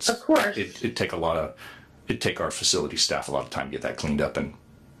 but it'd take our facility staff a lot of time to get that cleaned up and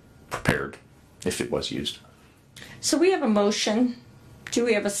prepared if it was used. So we have a motion. Do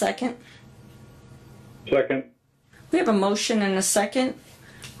we have a second? Second. We have a motion and a second.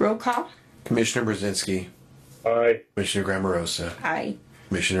 Roll call. Commissioner Brzezinski. Aye. Commissioner Grammarosa. Aye.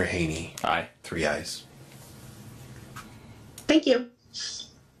 Commissioner Haney. Aye. 3 ayes. Thank you.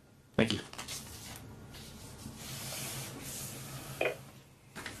 Thank you.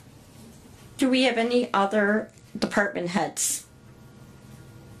 Do we have any other department heads?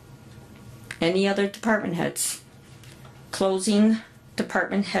 Any other department heads? Closing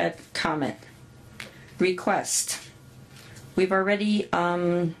department head comment. Request. We've already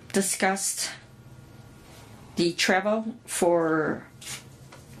discussed the travel for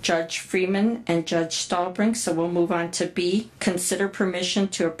Judge Freeman and Judge Stallbrink, so we'll move on to B. Consider permission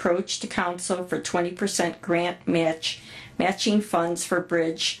to approach the council for 20% grant matching funds for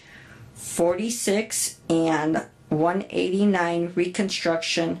Bridge 46 and 189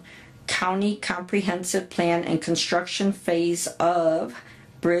 reconstruction, county comprehensive plan and construction phase of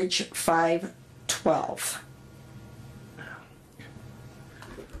Bridge 512.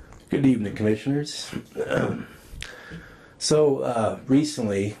 Good evening, Commissioners.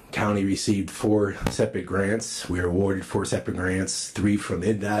 Recently, county received 4 separate grants. We were awarded 4 separate grants, 3 from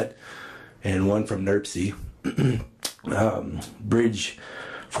INDOT and 1 from NERC. Bridge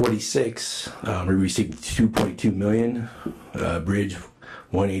 46, we received $2.2 million. Bridge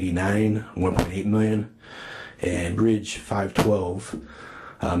 189, $1.8 million. And Bridge 512,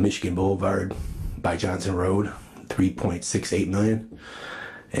 Michigan Boulevard by Johnson Road, $3.68 million.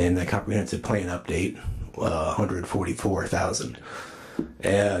 And the comprehensive plan update,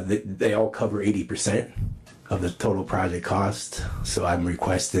 $144,000. They all cover 80% of the total project cost. So I'm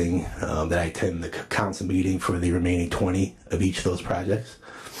requesting that I attend the council meeting for the remaining 20 of each of those projects.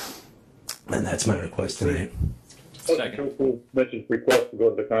 And that's my request tonight. Second. Commission's request to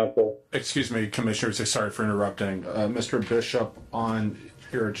go to the council. Excuse me, Commissioners, sorry for interrupting. Mr. Bishop, on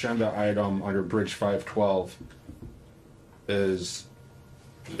your agenda item under Bridge 512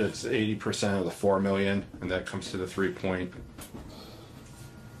 it's 80% of the 4 million, and that comes to the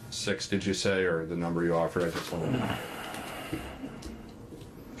 3.6, did you say, or the number you offered? I just want to...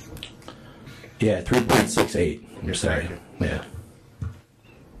 Yeah, 3.68. You're sorry. Yeah.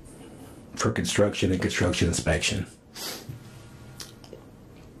 For construction and construction inspection.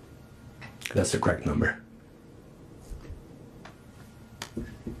 That's the correct number.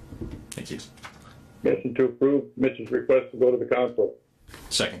 Thank you. Motion to approve Commission's request to go to the council.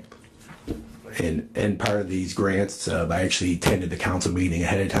 Second. And part of these grants, I actually attended the council meeting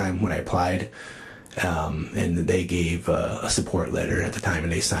ahead of time when I applied, and they gave a support letter at the time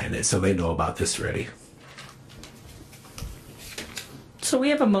and they signed it, so they know about this already. So we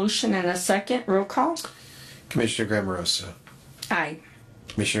have a motion and a second. Roll call. Commissioner Grammarosa. Aye.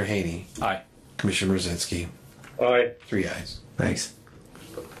 Commissioner Haney. Aye. Commissioner Brzezinski. Aye. 3 ayes. Thanks.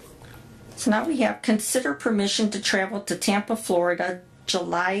 So now we have consider permission to travel to Tampa, Florida,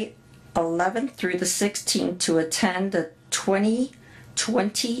 July 11th through the 16th to attend the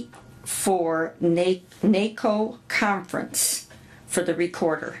 2024 NACO conference for the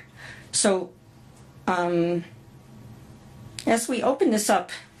recorder. So, as we open this up,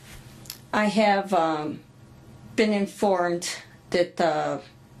 I have been informed that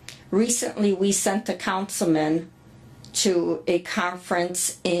recently we sent a councilman to a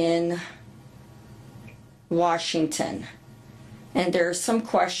conference in Washington. And there's some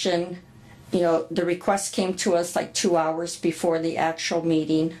question, the request came to us like 2 hours before the actual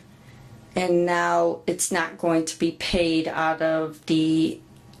meeting. And now it's not going to be paid out of the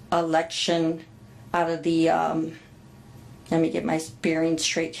election, out of the, let me get my bearings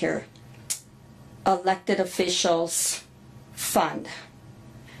straight here, elected officials fund.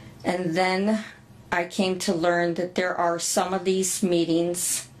 And then I came to learn that there are some of these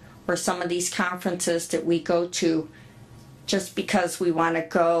meetings or some of these conferences that we go to just because we want to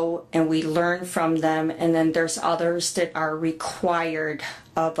go and we learn from them, and then there's others that are required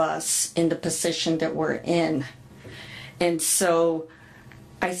of us in the position that we're in. And so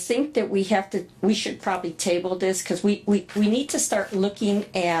I think that we should probably table this, because we need to start looking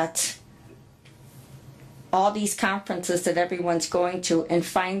at all these conferences that everyone's going to and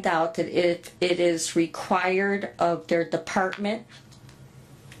find out that if it is required of their department.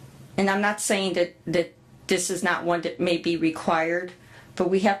 And I'm not saying that this is not one that may be required, but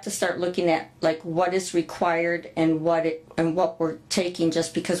we have to start looking at like what is required and what we're taking,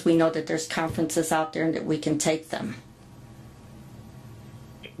 just because we know that there's conferences out there and that we can take them.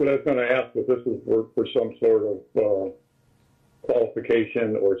 But I was going to ask if this is for some sort of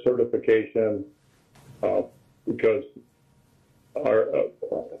qualification or certification, because our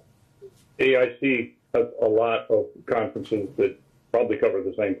AIC has a lot of conferences that probably cover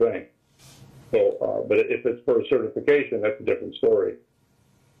the same thing. So, but if it's for a certification, that's a different story.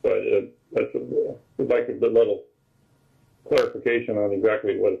 But I'd like a little clarification on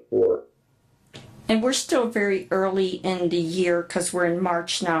exactly what it's for. And we're still very early in the year because we're in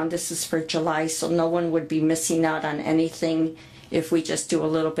March now and this is for July, so no one would be missing out on anything if we just do a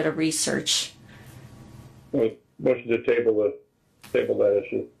little bit of research. Motion to table that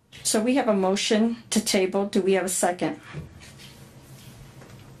issue. So we have a motion to table. Do we have a second?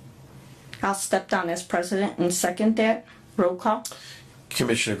 I'll step down as president and second that. Roll call.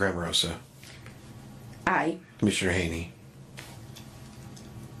 Commissioner Grammarosa. Aye. Commissioner Haney.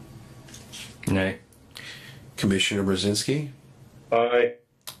 Nay. Commissioner Brzezinski. Aye.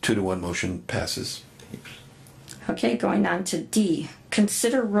 2-1 motion passes. Okay, going on to D.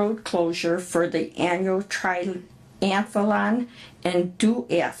 Consider road closure for the annual triathlon and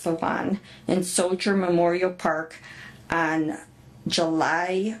duathlon in Soldier Memorial Park on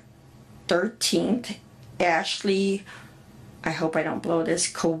July 13th. Ashley, I hope I don't blow this,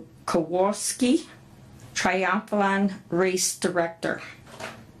 Kowalski, triathlon race director.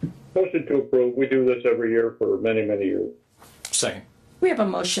 Motion to approve. We do this every year for many, many years. Second. We have a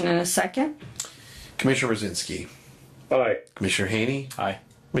motion and a second. Commissioner Brzezinski. Aye. Commissioner Haney. Aye.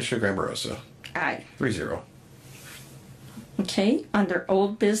 Commissioner Grammarosa. Aye. 3-0. Okay, under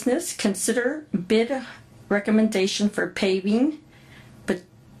old business, consider bid recommendation for paving, but,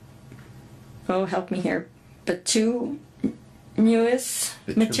 oh, help me here, bituminous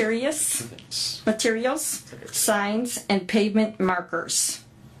materials, signs, and pavement markers.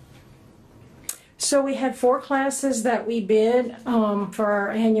 So we had 4 classes that we bid for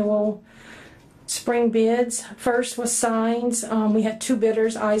our annual spring bids. First was signs. We had 2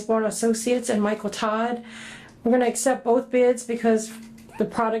 bidders, Eisborn Associates and Michael Todd. We're going to accept both bids because the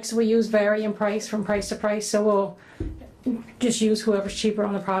products we use vary in price from price to price, so we'll just use whoever's cheaper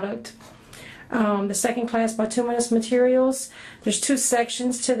on the product. The second class, bituminous materials. There's 2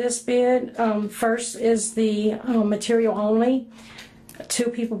 sections to this bid. First is the material only. 2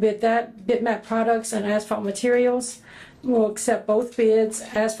 people bid that, Bitmat Products and Asphalt Materials. We'll accept both bids.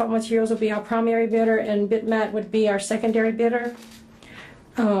 Asphalt Materials will be our primary bidder and Bitmat would be our secondary bidder.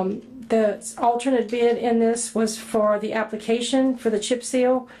 The alternate bid in this was for the application for the chip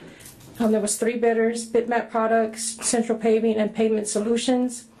seal. There was 3 bidders, Bitmat Products, Central Paving, and Pavement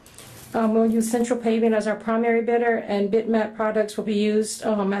Solutions. We'll use Central Paving as our primary bidder and Bitmat Products will be used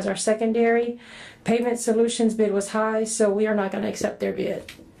as our secondary. Pavement Solutions bid was high, so we are not going to accept their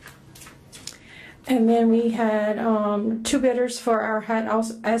bid. And then we had 2 bidders for our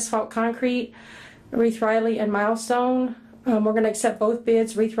asphalt concrete, Reith Riley and Milestone. We're going to accept both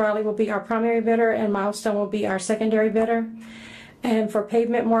bids. Reith Riley will be our primary bidder and Milestone will be our secondary bidder. And for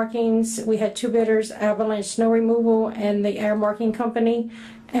pavement markings, we had 2 bidders, Avalanche Snow Removal and the Air Marking Company.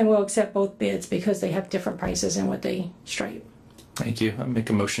 And we'll accept both bids because they have different prices in what they stripe. Thank you. I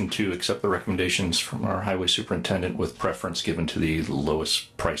make a motion to accept the recommendations from our highway superintendent with preference given to the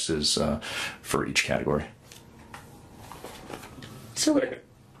lowest prices for each category. So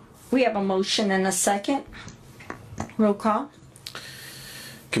we have a motion and a second. Roll call.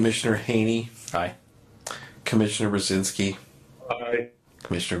 Commissioner Haney. Aye. Commissioner Brzezinski. Aye.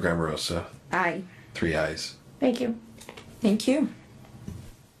 Commissioner Grammarosa. Aye. 3 ayes. Thank you. Thank you.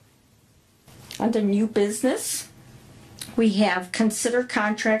 Under new business, we have consider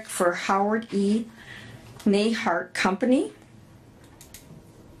contract for Howard E. Nahart Company.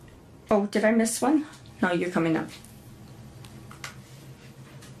 Oh, did I miss one? No, you're coming up.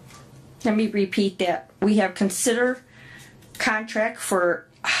 Let me repeat that. We have consider contract for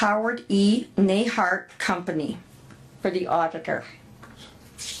Howard E. Nahart Company for the auditor.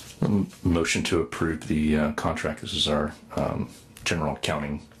 Motion to approve the contract. This is our general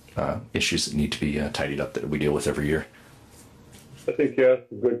accounting issues that need to be tidied up that we deal with every year. I think you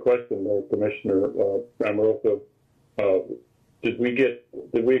asked a good question there, Commissioner Grammarosa. Did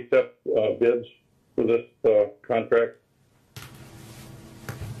we accept bids for this contract?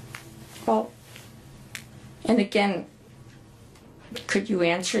 Well, and again, could you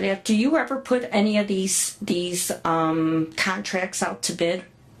answer that? Do you ever put any of these contracts out to bid?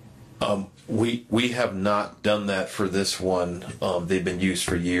 We have not done that for this one. They've been used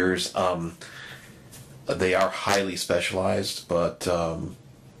for years. They are highly specialized, but a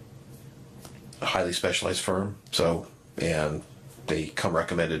highly specialized firm. So, and they come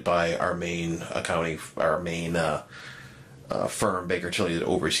recommended by our main firm, Baker Tilly, that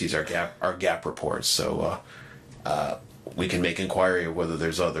oversees our gap reports. So we can make inquiry of whether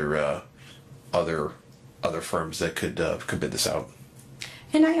there's other firms that could bid this out.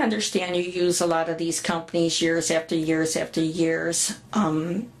 And I understand you use a lot of these companies years after years after years.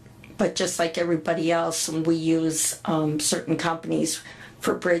 But just like everybody else, we use certain companies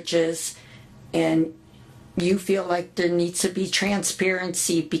for bridges. And you feel like there needs to be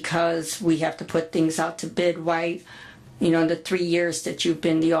transparency because we have to put things out to bid. Why, the 3 years that you've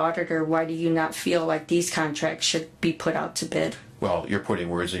been the auditor, why do you not feel like these contracts should be put out to bid? Well, you're putting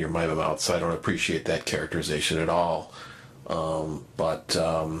words in your mouth, so I don't appreciate that characterization at all.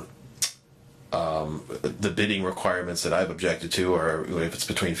 The bidding requirements that I've objected to are if it's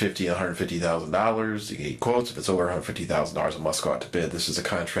between $50,000 and $150,000, you get quotes. If it's over $150,000, it must go out to bid. This is a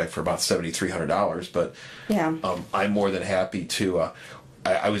contract for about $7,300, but yeah, I'm more than happy to.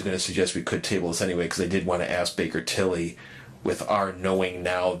 I was going to suggest we could table this anyway because I did want to ask Baker Tilly, with our knowing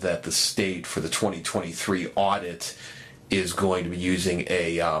now that the state for the 2023 audit is going to be using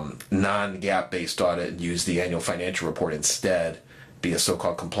a non-GAAP based audit and use the annual financial report instead, be a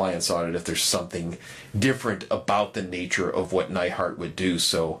so-called compliance audit if there's something different about the nature of what Neihart would do.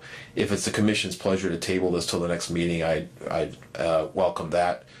 So if it's the commission's pleasure to table this till the next meeting, I'd welcome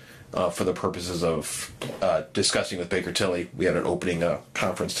that. For the purposes of discussing with Baker Tilly, we had an opening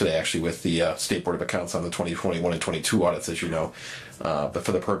conference today actually with the State Board of Accounts on the 2021 and 22 audits, as you know. But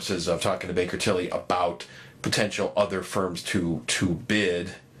for the purposes of talking to Baker Tilly about potential other firms to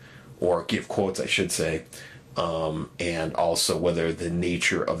bid or give quotes, I should say, and also whether the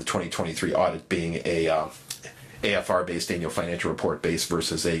nature of the 2023 audit being a AFR-based annual financial report based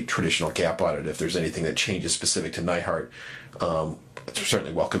versus a traditional GAAP audit, if there's anything that changes specific to Neihart, I'd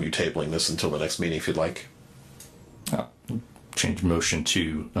certainly welcome you tabling this until the next meeting if you'd like. Change motion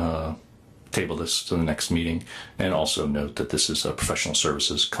to table this to the next meeting, and also note that this is a professional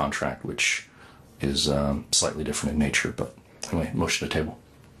services contract, which is slightly different in nature. But anyway, motion to table.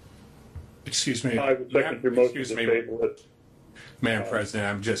 Excuse me. I would second your motion to table it. Madam President,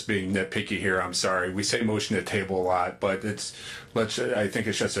 I'm just being nitpicky here. I'm sorry. We say motion to table a lot, but I think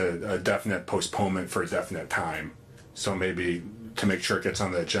it's just a definite postponement for a definite time. So maybe to make sure it gets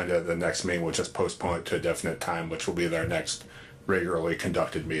on the agenda of the next meeting, we'll just postpone it to a definite time, which will be our next regularly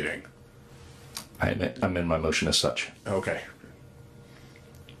conducted meeting. I amend my motion as such. Okay.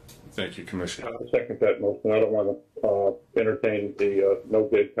 Thank you, Commissioner. I second that motion. I don't want to entertain the no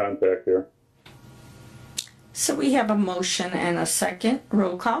bid contract here. So we have a motion and a second.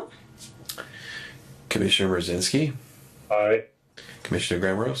 Roll call. Commissioner Brzezinski? Aye. Commissioner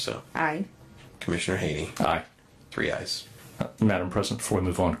Grammarosa? Aye. Commissioner Haney? Aye. 3 ayes. Madam President, before we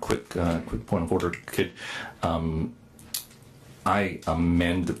move on, quick point of order. Could I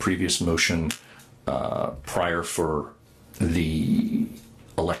amend the previous motion prior for the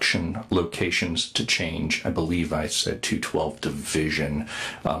election locations to change? I believe I said 212 Division,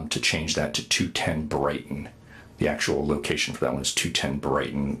 to change that to 210 Brighton. The actual location for that one is 210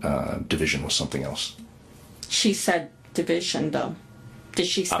 Brighton. Division was something else. She said division, though. Did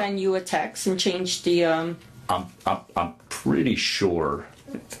she send you a text and change the? I'm pretty sure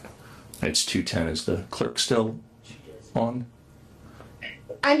it's 210. Is the clerk still on?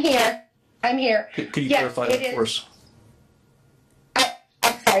 I'm here. Could you clarify that for us?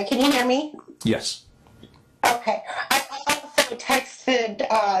 I'm sorry, can you hear me? Yes. Okay. I also texted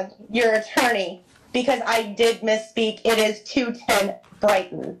your attorney because I did misspeak. It is 210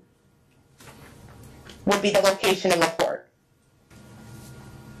 Brighton would be the location in LaPorte.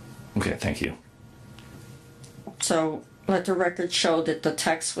 Okay, thank you. So let the record show that the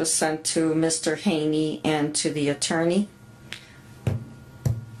text was sent to Mr. Haney and to the attorney.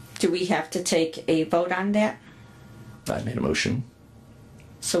 Do we have to take a vote on that? I made a motion.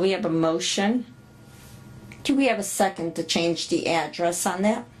 So we have a motion. Do we have a second to change the address on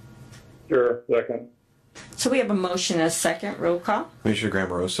that? Sure, second. So we have a motion and a second. Roll call. Commissioner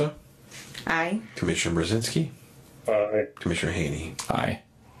Grammarosa? Aye. Commissioner Brzezinski? Aye. Commissioner Haney? Aye.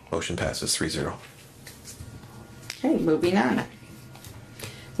 Motion passes 3-0. Okay, moving on.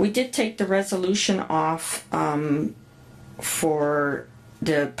 We did take the resolution off for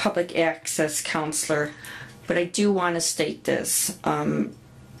the public access counselor, but I do want to state this.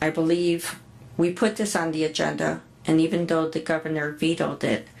 I believe we put this on the agenda, and even though the governor vetoed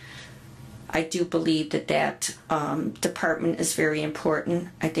it, I do believe that department is very important.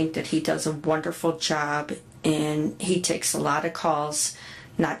 I think that he does a wonderful job, and he takes a lot of calls,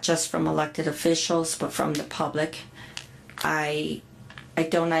 not just from elected officials, but from the public. I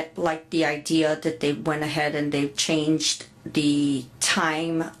don't like the idea that they went ahead and they've changed the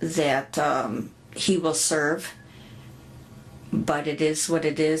time that he will serve. But it is what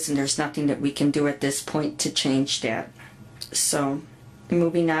it is, and there's nothing that we can do at this point to change that. So,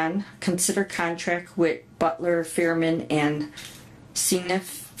 moving on, consider contract with Butler, Fearman, and Senef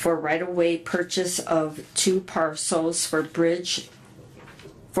for right-of-way purchase of 2 parcels for Bridge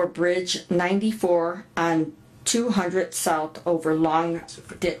 94 on 200 South over Long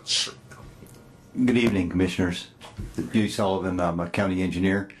Ditch. Good evening, Commissioners. Judy Sullivan, I'm a county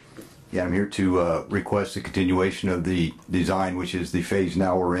engineer. Yeah, I'm here to request a continuation of the design, which is the phase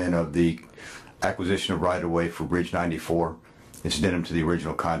now we're in of the acquisition of right-of-way for Bridge 94. It's addendum to the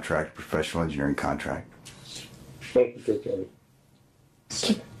original contract, professional engineering contract. Motion to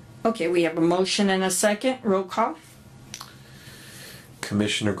carry. Okay, we have a motion and a second. Roll call.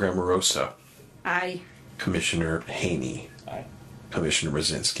 Commissioner Grammarosa. Aye. Commissioner Haney. Aye. Commissioner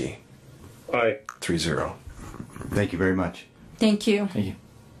Brzezinski. Aye. 3-0. Thank you very much. Thank you. Thank you.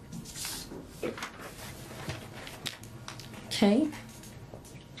 Okay.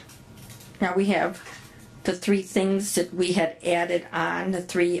 Now we have the three things that we had added on, the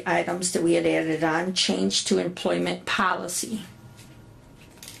three items that we had added on, change to employment policy.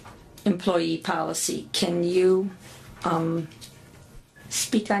 Employee policy. Can you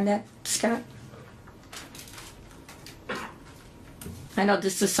speak on that, Scott? I know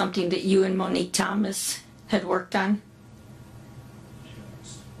this is something that you and Monique Thomas had worked on.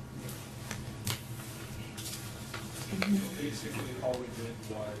 Basically, all we did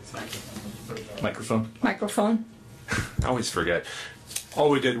was Microphone. Microphone. I always forget. All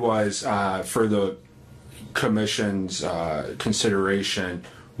we did was for the commission's consideration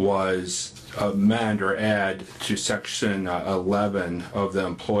was amend or add to section 11 of the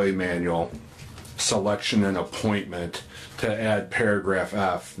employee manual, selection and appointment, to add paragraph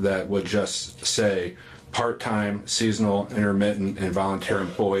F that would just say part-time, seasonal, intermittent, and volunteer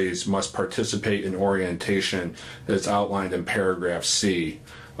employees must participate in orientation that's outlined in paragraph C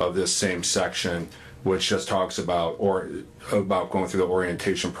of this same section, which just talks about going through the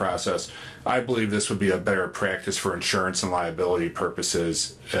orientation process. I believe this would be a better practice for insurance and liability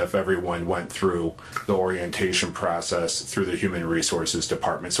purposes if everyone went through the orientation process through the Human Resources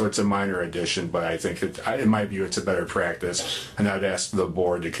Department. So it's a minor addition, but I think in my view, it's a better practice, and I'd ask the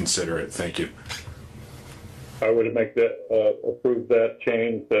board to consider it. Thank you. I would make that, approve that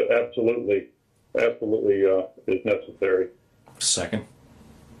change. That absolutely is necessary. Second.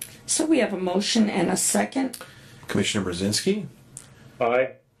 So we have a motion and a second. Commissioner Brzezinski.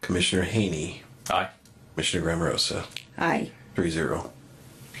 Aye. Commissioner Haney. Aye. Commissioner Grammarosa. Aye. 3-0.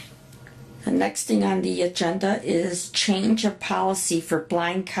 The next thing on the agenda is change of policy for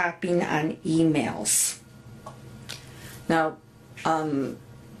blind copying on emails. Now, I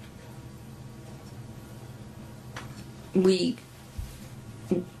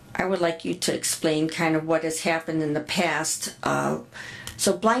would like you to explain kind of what has happened in the past.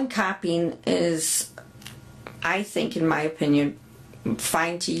 So blind copying is, I think, in my opinion,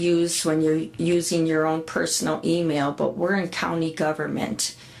 fine to use when you're using your own personal email, but we're in county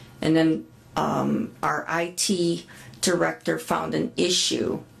government. And then our IT director found an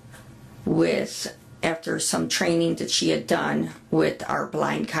issue with, after some training that she had done with our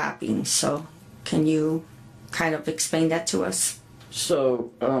blind copying. So can you kind of explain that to us?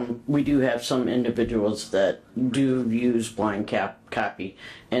 So we do have some individuals that do use blind copy,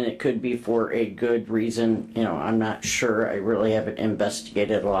 and it could be for a good reason. You know, I'm not sure. I really haven't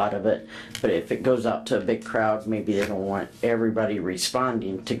investigated a lot of it. But if it goes out to a big crowd, maybe they don't want everybody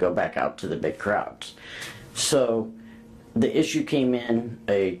responding to go back out to the big crowds. So the issue came in.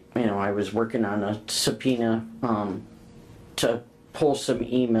 I was working on a subpoena to pull some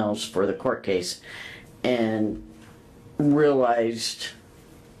emails for the court case, and realized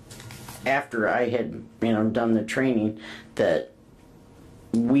after I had done the training that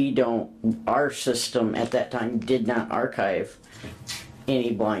our system at that time did not archive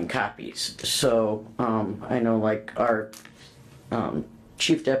any blind copies. So I know, like, our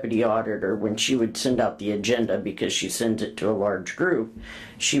chief deputy auditor, when she would send out the agenda, because she sends it to a large group,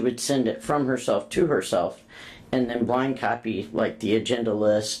 she would send it from herself to herself and then blind copy like the agenda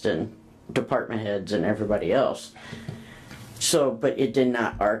list and department heads and everybody else. So, but it did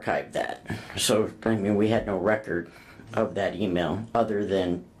not archive that. So, I mean, we had no record of that email other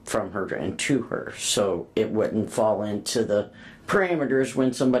than from her and to her. So it wouldn't fall into the parameters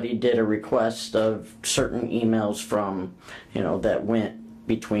when somebody did a request of certain emails from, that went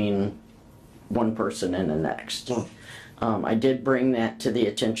between one person and the next. I did bring that to the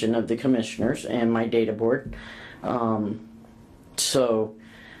attention of the commissioners and my data board. So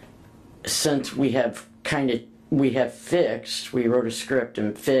since we wrote a script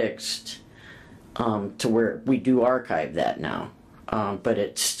and fixed to where we do archive that now. But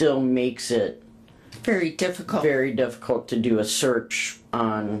it still makes it very difficult to do a search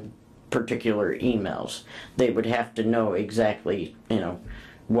on particular emails. They would have to know exactly,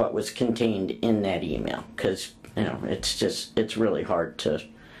 what was contained in that email, because, it's really hard to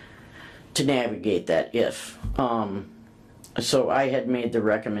navigate that if. So I had made the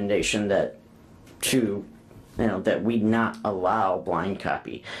recommendation that to, that we not allow blind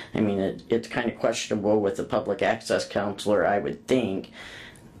copy. I mean, it's kind of questionable with the public access counselor, I would think,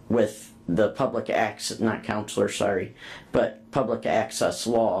 with the public access, not counselor, sorry, but public access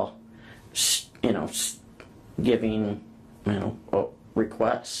law, giving, a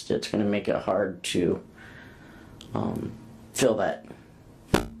request. It's going to make it hard to fill that.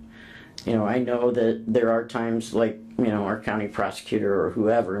 I know that there are times like, our county prosecutor or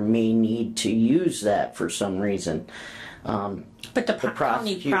whoever may need to use that for some reason. But the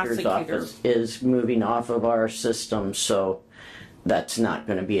prosecutor's office is moving off of our system, so that's not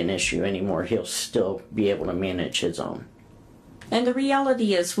going to be an issue anymore. He'll still be able to manage his own. And the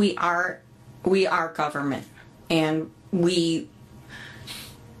reality is we are government, and we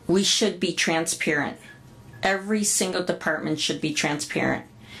should be transparent. Every single department should be transparent.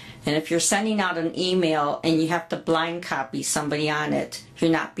 And if you're sending out an email and you have to blind copy somebody on it, you're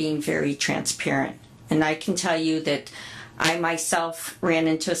not being very transparent. And I can tell you that I myself ran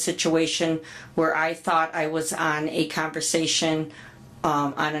into a situation where I thought I was on a conversation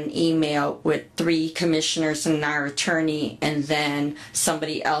on an email with 3 commissioners and our attorney, and then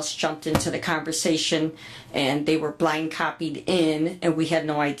somebody else jumped into the conversation and they were blind copied in, and we had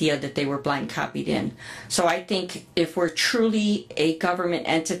no idea that they were blind copied in. So I think if we're truly a government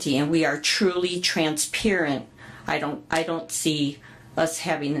entity and we are truly transparent, I don't see us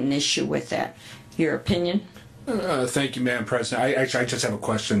having an issue with that. Your opinion? Thank you, Madam President. I just have a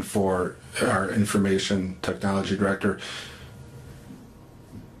question for our Information Technology Director.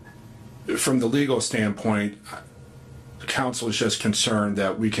 From the legal standpoint, council is just concerned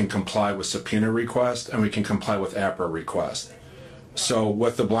that we can comply with subpoena request and we can comply with APRA request. So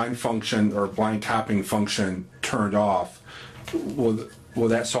with the blind function or blind copying function turned off, will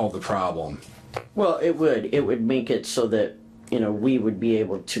that solve the problem? Well, it would make it so that, we would be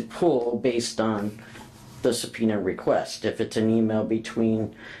able to pull based on the subpoena request. If it's an email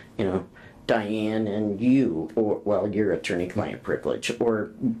between, Diane and you, or, your attorney-client privilege,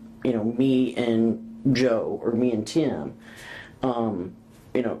 or, me and Joe, or me and Tim,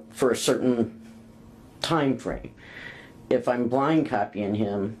 for a certain time frame. If I'm blind copying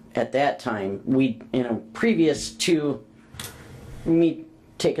him at that time, previous to me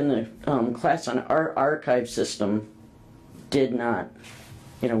taking the class on our archive system, did not,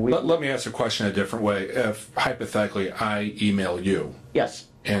 Let me ask the question a different way. If, hypothetically, I email you. Yes.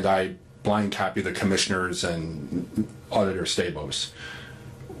 And I blind copy the commissioners and Auditor Stabos,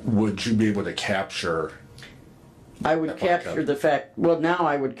 would you be able to capture? I would capture the fact, now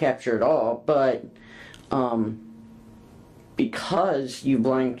I would capture it all, but because you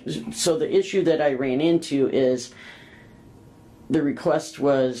so the issue that I ran into is the request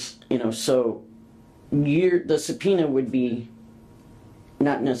was, so the subpoena would be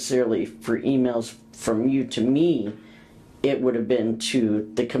not necessarily for emails from you to me, it would have been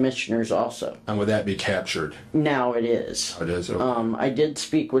to the commissioners also. And would that be captured? Now it is. It is? Okay. I did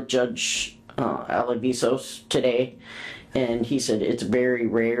speak with Judge Alavisos today, and he said it's very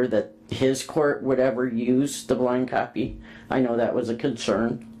rare that his court would ever use the blind copy. I know that was a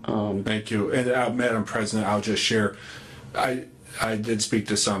concern. Thank you. And Madam President, I'll just share, I did speak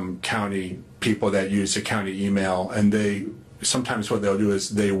to some county people that use the county email, and sometimes what they'll do is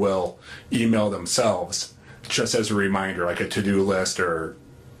they will email themselves just as a reminder, like a to-do list or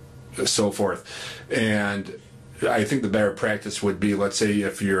so forth. And I think the better practice would be, let's say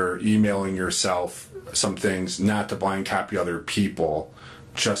if you're emailing yourself some things, not to blind copy other people,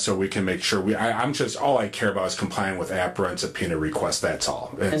 just so we can make sure all I care about is complying with APRA and subpoena requests, that's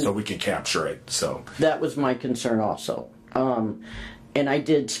all. And so we can capture it, so. That was my concern also. And I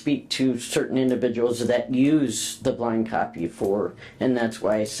did speak to certain individuals that use the blind copy and that's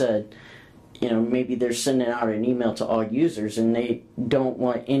why I said, maybe they're sending out an email to all users and they don't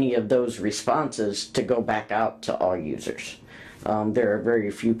want any of those responses to go back out to all users. There are very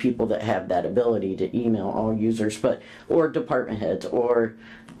few people that have that ability to email all users, or department heads, or,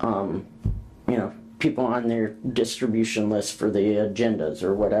 people on their distribution list for the agendas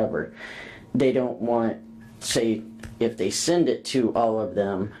or whatever. They don't want, say, if they send it to all of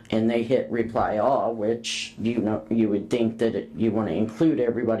them and they hit reply all, which you would think that you want to include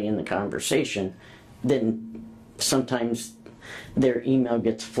everybody in the conversation, then sometimes their email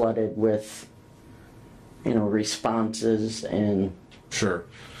gets flooded with responses and sure.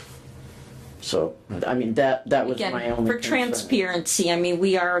 So I mean that was my only for concern. Transparency. I mean,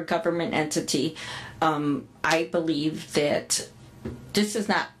 we are a government entity. I believe that this is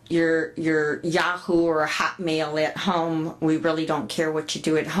not your Yahoo or Hotmail at home. We really don't care what you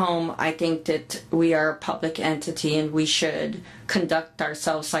do at home. I think that we are a public entity and we should conduct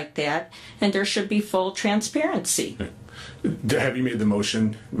ourselves like that, and there should be full transparency. Have you made the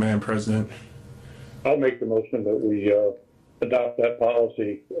motion, Madam President? I'll make the motion that we adopt that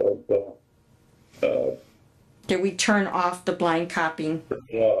policy of That we turn off the blind copying.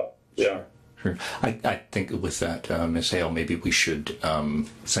 yeah. Sure. I think with that, Ms. Hale, maybe we should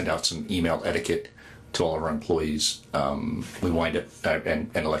send out some email etiquette to all of our employees. We wind up,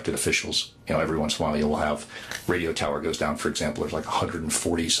 and elected officials, every once in a while you'll have radio tower goes down, for example. There's like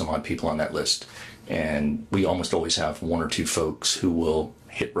 140 some odd people on that list. And we almost always have one or two folks who will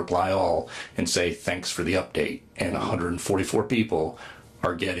hit reply all and say, thanks for the update. And 144 people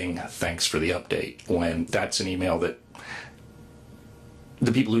are getting thanks for the update, when that's an email that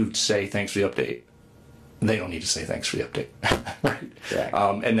the people who say thanks for the update, they don't need to say thanks for the update. Right?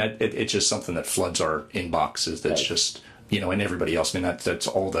 Exactly. And that it's just something that floods our inboxes. That's just, and everybody else. I mean, that's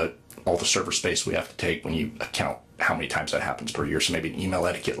all the server space we have to take when you account how many times that happens per year. So maybe an email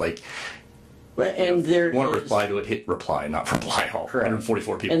etiquette, like, and there want to reply to it, hit reply, not reply all. Correct.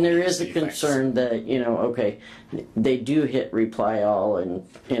 144 people. And there is a concern that, okay, they do hit reply all, and,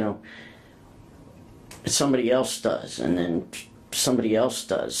 somebody else does, and then somebody else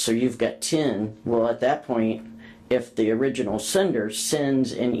does. So you've got 10. Well, at that point, if the original sender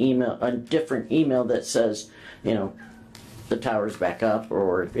sends an email, a different email that says, the tower's back up,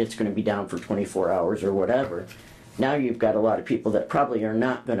 or it's going to be down for 24 hours or whatever, now you've got a lot of people that probably are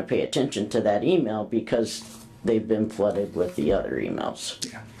not going to pay attention to that email because they've been flooded with the other emails.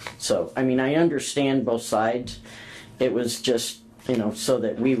 Yeah. So, I mean, I understand both sides. It was just, so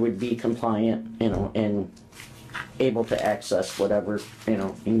that we would be compliant, and able to access whatever,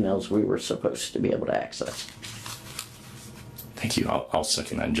 emails we were supposed to be able to access. Thank you. I'll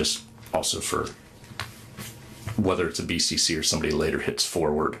second that. And just also for whether it's a BCC or somebody later hits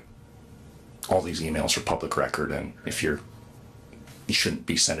forward, all these emails are public record, and if you shouldn't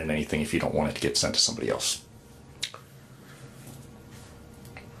be sending anything if you don't want it to get sent to somebody else.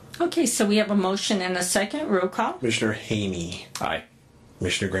 Okay, so we have a motion and a second. Roll call. Commissioner Haney. Aye.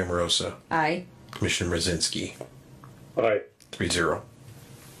 Commissioner Grammarosa. Aye. Commissioner Mrazinski. Aye. 3-0.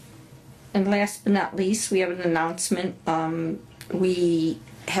 And last but not least, we have an announcement. We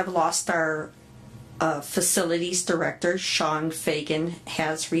have lost our facilities director. Sean Fagan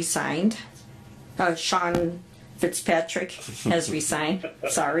has resigned. Sean Fitzpatrick has resigned.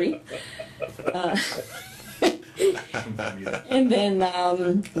 Sorry. And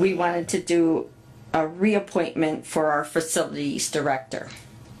then we wanted to do a reappointment for our facilities director.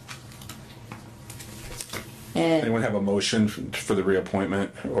 And Anyone have a motion for the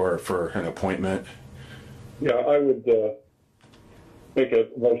reappointment or for an appointment? Yeah, I would make a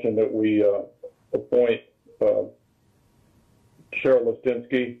motion that we appoint Cheryl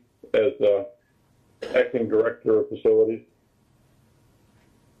Listinsky as acting director of facilities.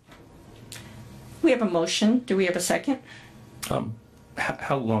 we have a motion. Do we have a second?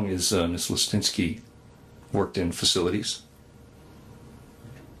 How long has Ms. Listinsky worked in facilities?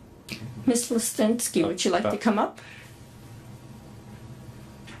 Ms. Listinsky, would you like to come up?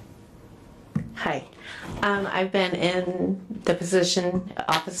 Hi. I've been in the position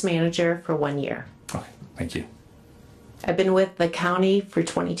office manager for 1 year. Okay, thank you. I've been with the county for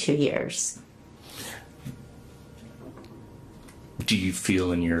 22 years. Do you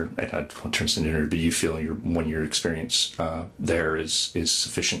feel in your, do you feel in your 1 year experience there is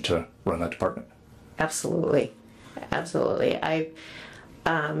sufficient to run that department? Absolutely. Absolutely. I've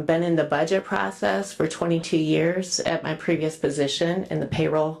been in the budget process for 22 years at my previous position in the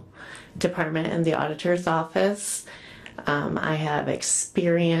payroll department in the auditor's office. I have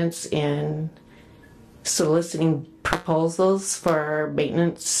experience in soliciting proposals for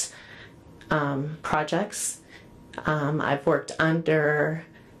maintenance projects. I've worked under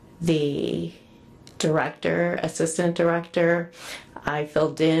the director, assistant director. I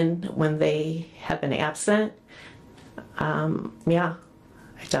filled in when they have been absent. Yeah,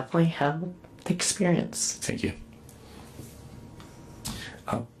 I definitely have the experience. Thank you.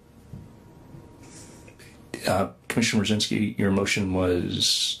 Commissioner Mrazinski, your motion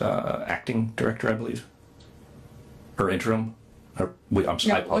was acting director, I believe, or interim. I'm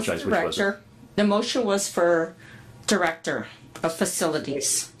sorry, I apologize. Which was it? The motion was for director of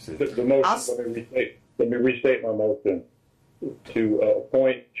facilities. The motion. Let me restate my motion to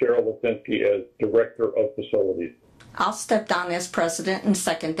appoint Cheryl Listinsky as director of facilities. I'll step down as president and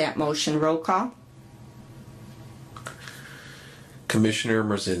second that motion. Roll call. Commissioner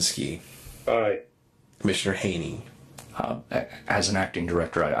Mrazinski. Aye. Commissioner Haney. As an acting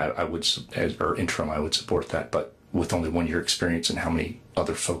director, I would, or interim, I would support that, but with only 1 year experience and how many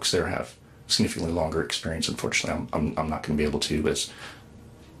other folks there have significantly longer experience, unfortunately, I'm not going to be able to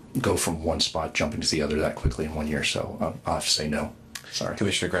go from one spot jumping to the other that quickly in 1 year, so I'll have to say no. Sorry.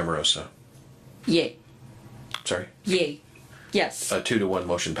 Commissioner Grammarosa. Yay. Sorry? Yay. Yes. 2-1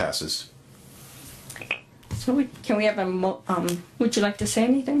 motion passes. So can we have would you like to say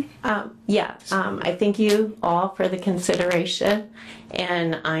anything? I thank you all for the consideration,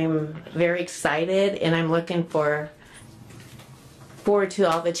 and I'm very excited, and I'm looking forward to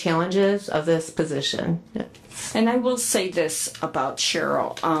all the challenges of this position. And I will say this about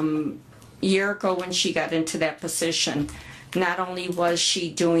Cheryl. A year ago when she got into that position, not only was she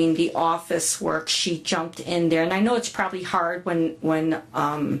doing the office work, she jumped in there. And I know it's probably hard when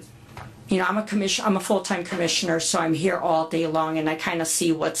I'm a full-time commissioner, so I'm here all day long, and I kind of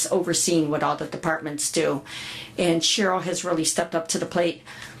see what's overseeing what all the departments do. And Cheryl has really stepped up to the plate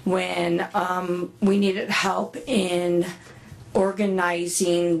when we needed help in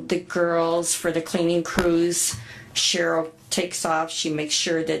organizing the girls for the cleaning crews. Cheryl takes off. She makes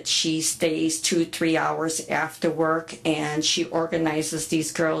sure that she stays 2-3 hours after work, and she organizes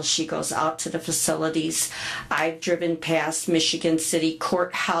these girls. She goes out to the facilities. I've driven past Michigan City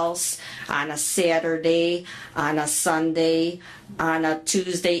Courthouse on a Saturday, on a Sunday, on a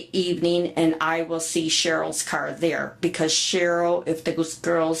Tuesday evening, and I will see Cheryl's car there, because Cheryl, if those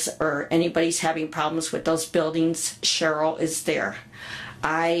girls or anybody's having problems with those buildings, Cheryl is there.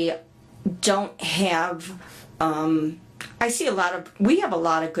 I don't have we have a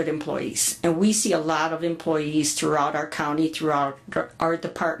lot of good employees, and we see a lot of employees throughout our county, throughout our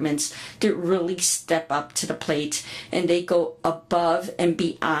departments, that really step up to the plate, and they go above and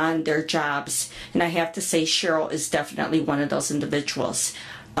beyond their jobs. And I have to say Cheryl is definitely one of those individuals.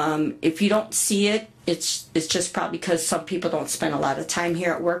 If you don't see it, it's just probably because some people don't spend a lot of time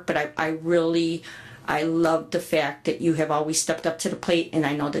here at work, but I love the fact that you have always stepped up to the plate, and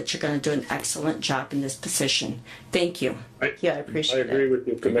I know that you're going to do an excellent job in this position. Thank you. I appreciate it. I agree with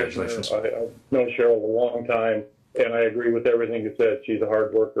you, Commissioner. I've known Cheryl a long time, and I agree with everything you said. She's a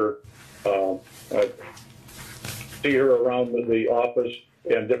hard worker. I see her around the office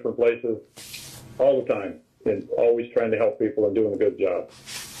and different places all the time, and always trying to help people and doing a good job.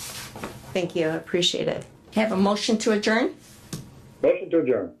 Thank you. I appreciate it. Have a motion to adjourn? Motion to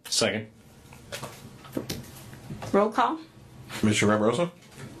adjourn. Second. Roll call. Commissioner Grammarosa.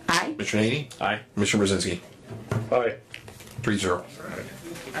 Aye. Commissioner Haney. Aye. Commissioner Brzezinski. Aye. 3-0.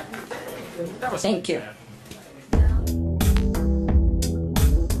 Thank you.